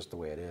mean, that's just the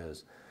way it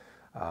is.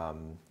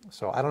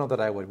 So I don't know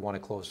that I would want to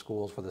close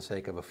schools for the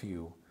sake of a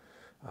few,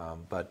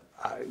 but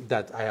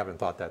I haven't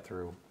thought that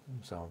through.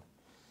 So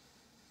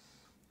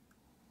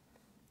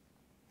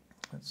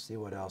let's see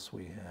what else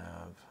we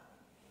have.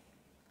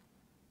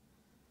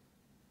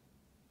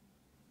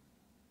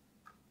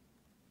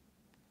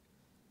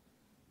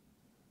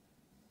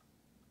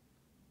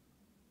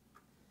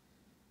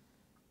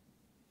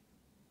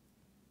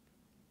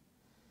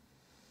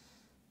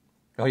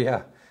 Oh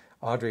yeah,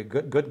 Audrey,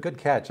 good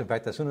catch. In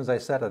fact, as soon as I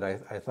said it,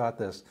 I thought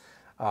this.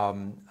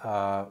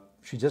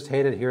 She just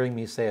hated hearing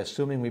me say,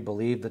 assuming we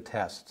believe the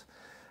test.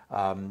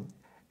 And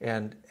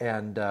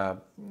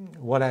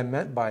what I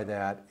meant by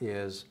that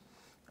is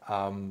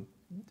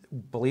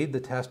believe the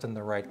test in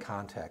the right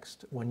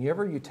context.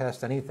 Whenever you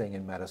test anything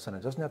in medicine,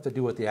 it doesn't have to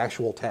do with the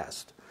actual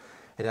test.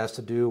 It has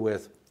to do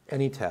with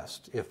any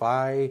test. If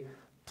I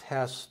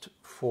test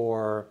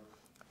for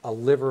a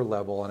liver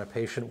level in a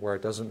patient where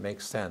it doesn't make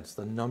sense,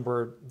 the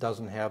number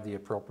doesn't have the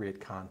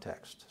appropriate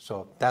context.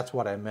 So that's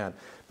what I meant.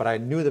 But I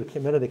knew the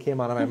minute it came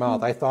out of my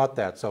mouth, I thought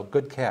that, so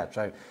good catch.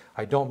 I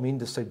don't mean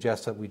to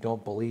suggest that we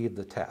don't believe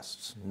the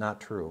tests, not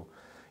true.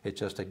 It's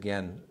just,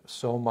 again,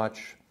 so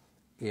much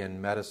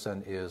in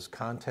medicine is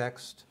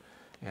context,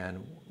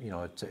 and you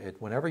know,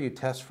 whenever you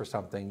test for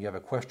something, you have a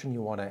question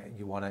you want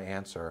to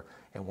answer,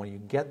 and when you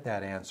get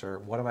that answer,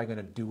 what am I going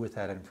to do with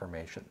that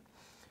information?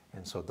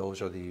 And so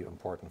those are the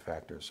important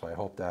factors. So I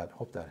hope that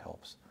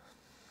helps.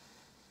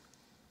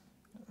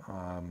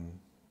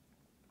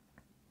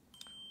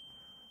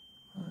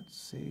 Let's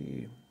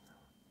see.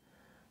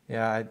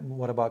 Yeah,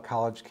 what about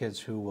college kids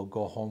who will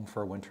go home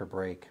for winter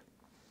break?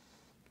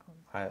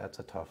 That's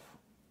a tough.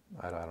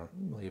 I don't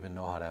really even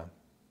know how to.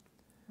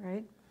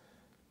 Right.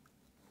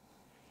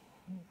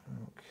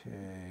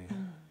 Okay.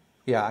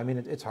 Yeah, I mean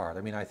it's hard.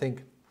 I mean, I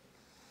think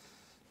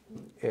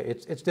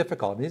it's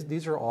difficult. I mean,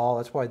 these are all.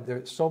 That's why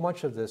there's so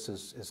much of this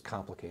is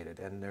complicated,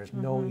 and there's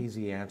no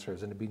easy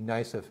answers. And it'd be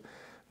nice if,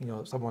 you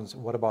know, someone's,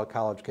 what about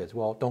college kids?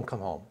 Well, don't come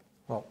home.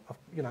 Well,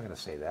 you're not going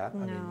to say that.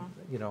 No. I mean,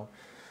 you know.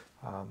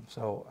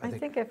 So I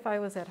think if I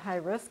was at high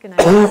risk and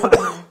I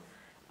was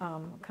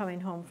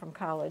coming home from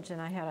college and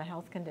I had a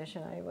health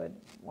condition, I would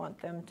want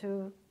them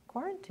to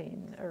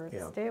quarantine or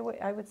stay away.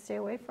 I would stay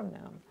away from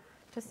them,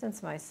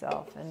 distance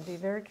myself, and be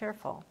very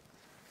careful.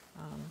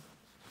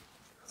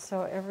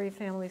 So every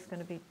family is going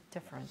to be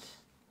different.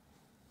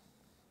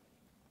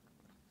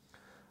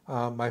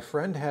 My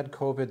friend had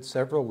COVID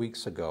several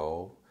weeks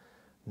ago.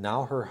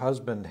 Now her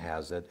husband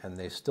has it, and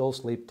they still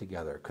sleep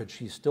together. Could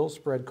she still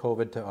spread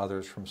COVID to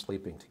others from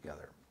sleeping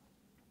together?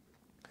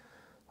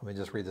 Let me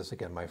just read this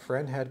again. My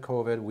friend had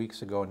COVID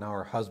weeks ago. Now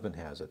her husband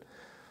has it.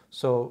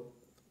 So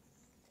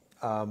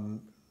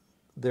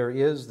there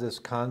is this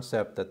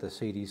concept that the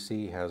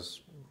CDC has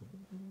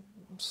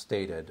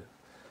stated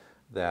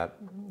that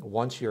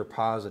once you're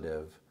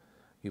positive,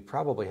 you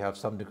probably have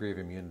some degree of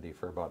immunity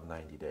for about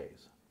 90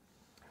 days.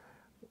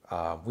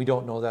 We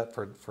don't know that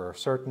for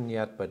certain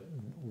yet, but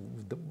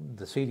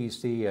the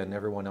CDC and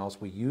everyone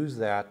else, we use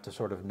that to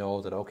sort of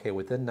know that, okay,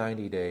 within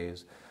 90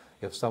 days,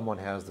 if someone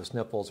has the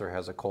sniffles or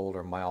has a cold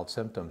or mild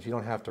symptoms, you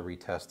don't have to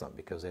retest them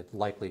because it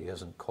likely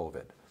isn't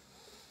COVID.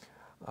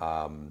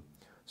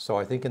 So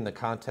I think in the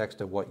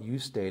context of what you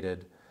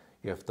stated,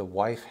 if the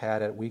wife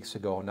had it weeks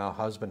ago, now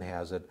husband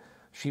has it,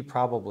 she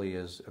probably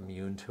is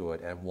immune to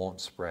it and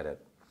won't spread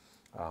it.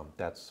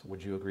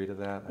 Would you agree to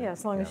that? Yeah,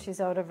 as long as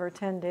she's out of her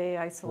 10-day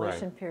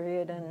isolation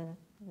period and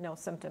no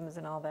symptoms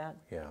and all that.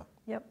 Yeah.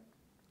 Yep.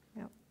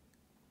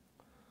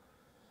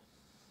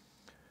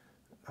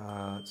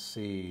 Let's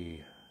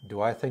see.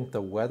 Do I think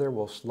the weather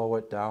will slow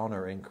it down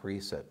or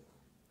increase it?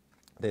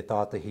 They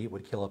thought the heat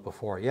would kill it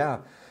before. Yeah.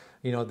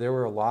 You know, there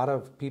were a lot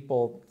of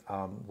people,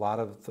 a lot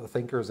of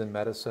thinkers in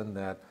medicine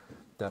that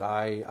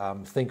I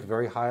think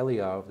very highly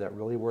of, that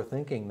really were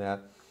thinking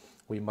that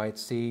we might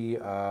see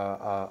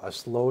a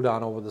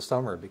slowdown over the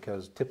summer,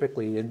 because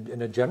typically,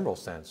 in a general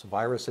sense,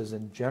 viruses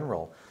in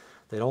general,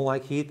 they don't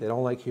like heat, they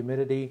don't like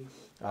humidity,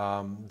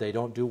 they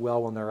don't do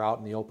well when they're out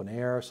in the open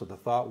air. So the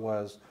thought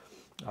was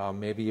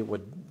maybe it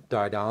would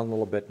die down a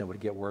little bit and it would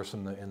get worse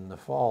in the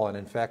fall. And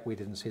in fact, we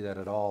didn't see that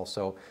at all.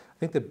 So I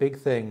think the big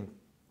thing,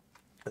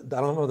 I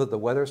don't know that the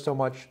weather so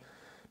much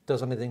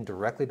does anything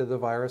directly to the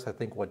virus. I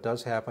think what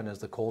does happen is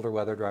the colder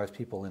weather drives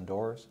people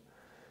indoors.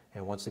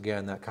 And once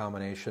again, that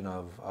combination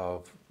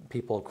of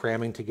people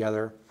cramming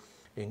together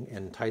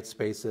in tight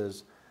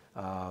spaces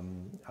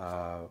with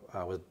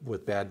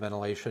bad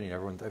ventilation,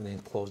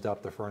 everything's closed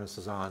up, the furnace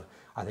is on,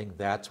 I think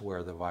that's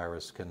where the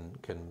virus can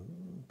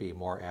be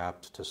more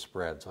apt to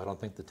spread. So I don't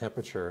think the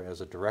temperature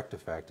has a direct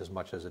effect as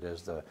much as it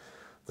is the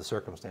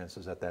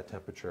circumstances that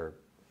temperature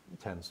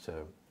tends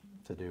to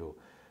do.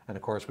 And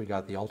of course, we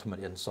got the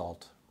ultimate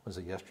insult. Was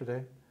it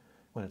yesterday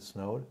when it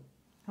snowed?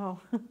 Oh.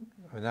 I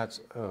mean, that's,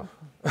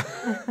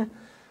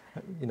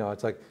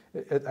 it's like,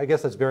 I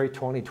guess that's very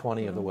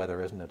 2020 of the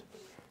weather, isn't it?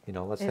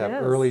 Let's have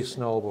early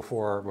snow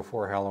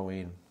before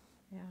Halloween.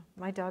 Yeah,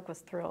 my dog was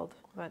thrilled,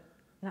 but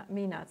not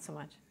so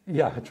much.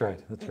 Yeah, that's right.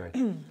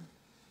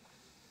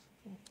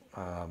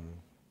 I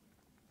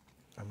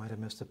might have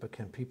missed it, but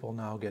can people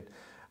now get,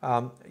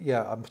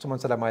 someone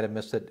said I might have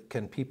missed it.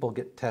 Can people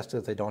get tested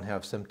if they don't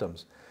have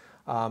symptoms?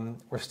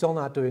 We're still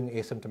not doing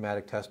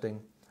asymptomatic testing.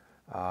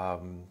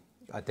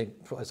 I think,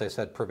 as I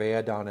said,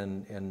 Prevea down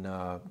in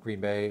Green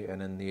Bay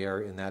and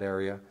in that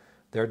area,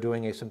 they're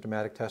doing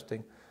asymptomatic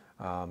testing.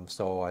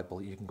 So I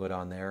believe you can go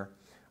down there.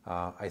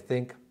 I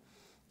think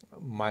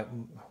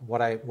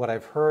what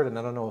I've heard, and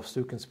I don't know if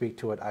Sue can speak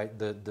to it.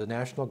 The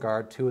National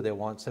Guard too, they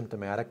want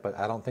symptomatic, but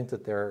I don't think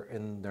that they're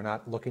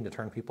not looking to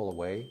turn people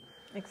away.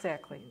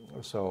 Exactly.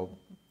 So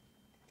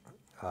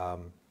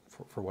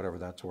for whatever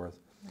that's worth.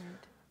 Right.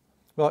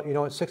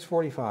 Well, it's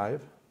 6:45.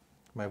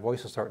 My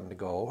voice is starting to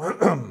go,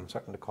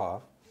 starting to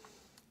cough.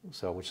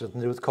 So, which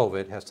doesn't do with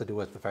COVID, it has to do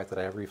with the fact that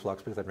I have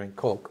reflux because I drink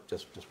Coke.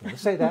 Just want to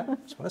say that.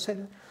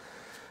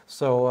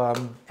 So,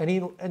 any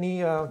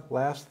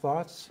last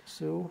thoughts,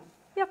 Sue?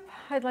 Yep,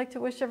 I'd like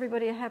to wish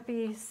everybody a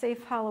happy,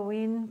 safe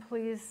Halloween.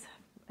 Please,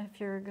 if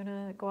you're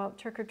gonna go out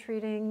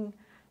trick-or-treating,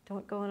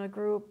 don't go in a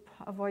group,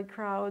 avoid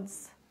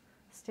crowds,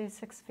 stay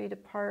 6 feet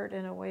apart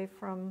and away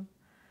from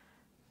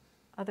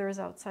others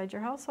outside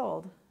your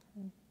household.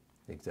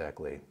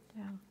 Exactly.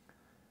 Yeah.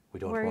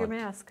 Wear your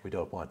mask. We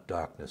don't want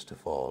darkness to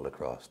fall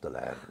across the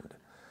land.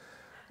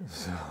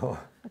 So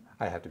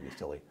I have to be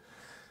silly.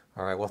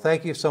 All right. Well,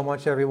 thank you so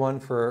much, everyone,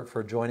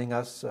 for joining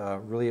us.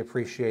 Really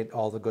appreciate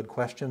all the good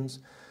questions.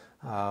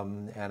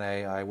 And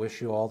I wish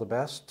you all the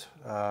best.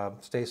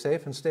 Stay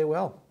safe and stay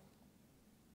well.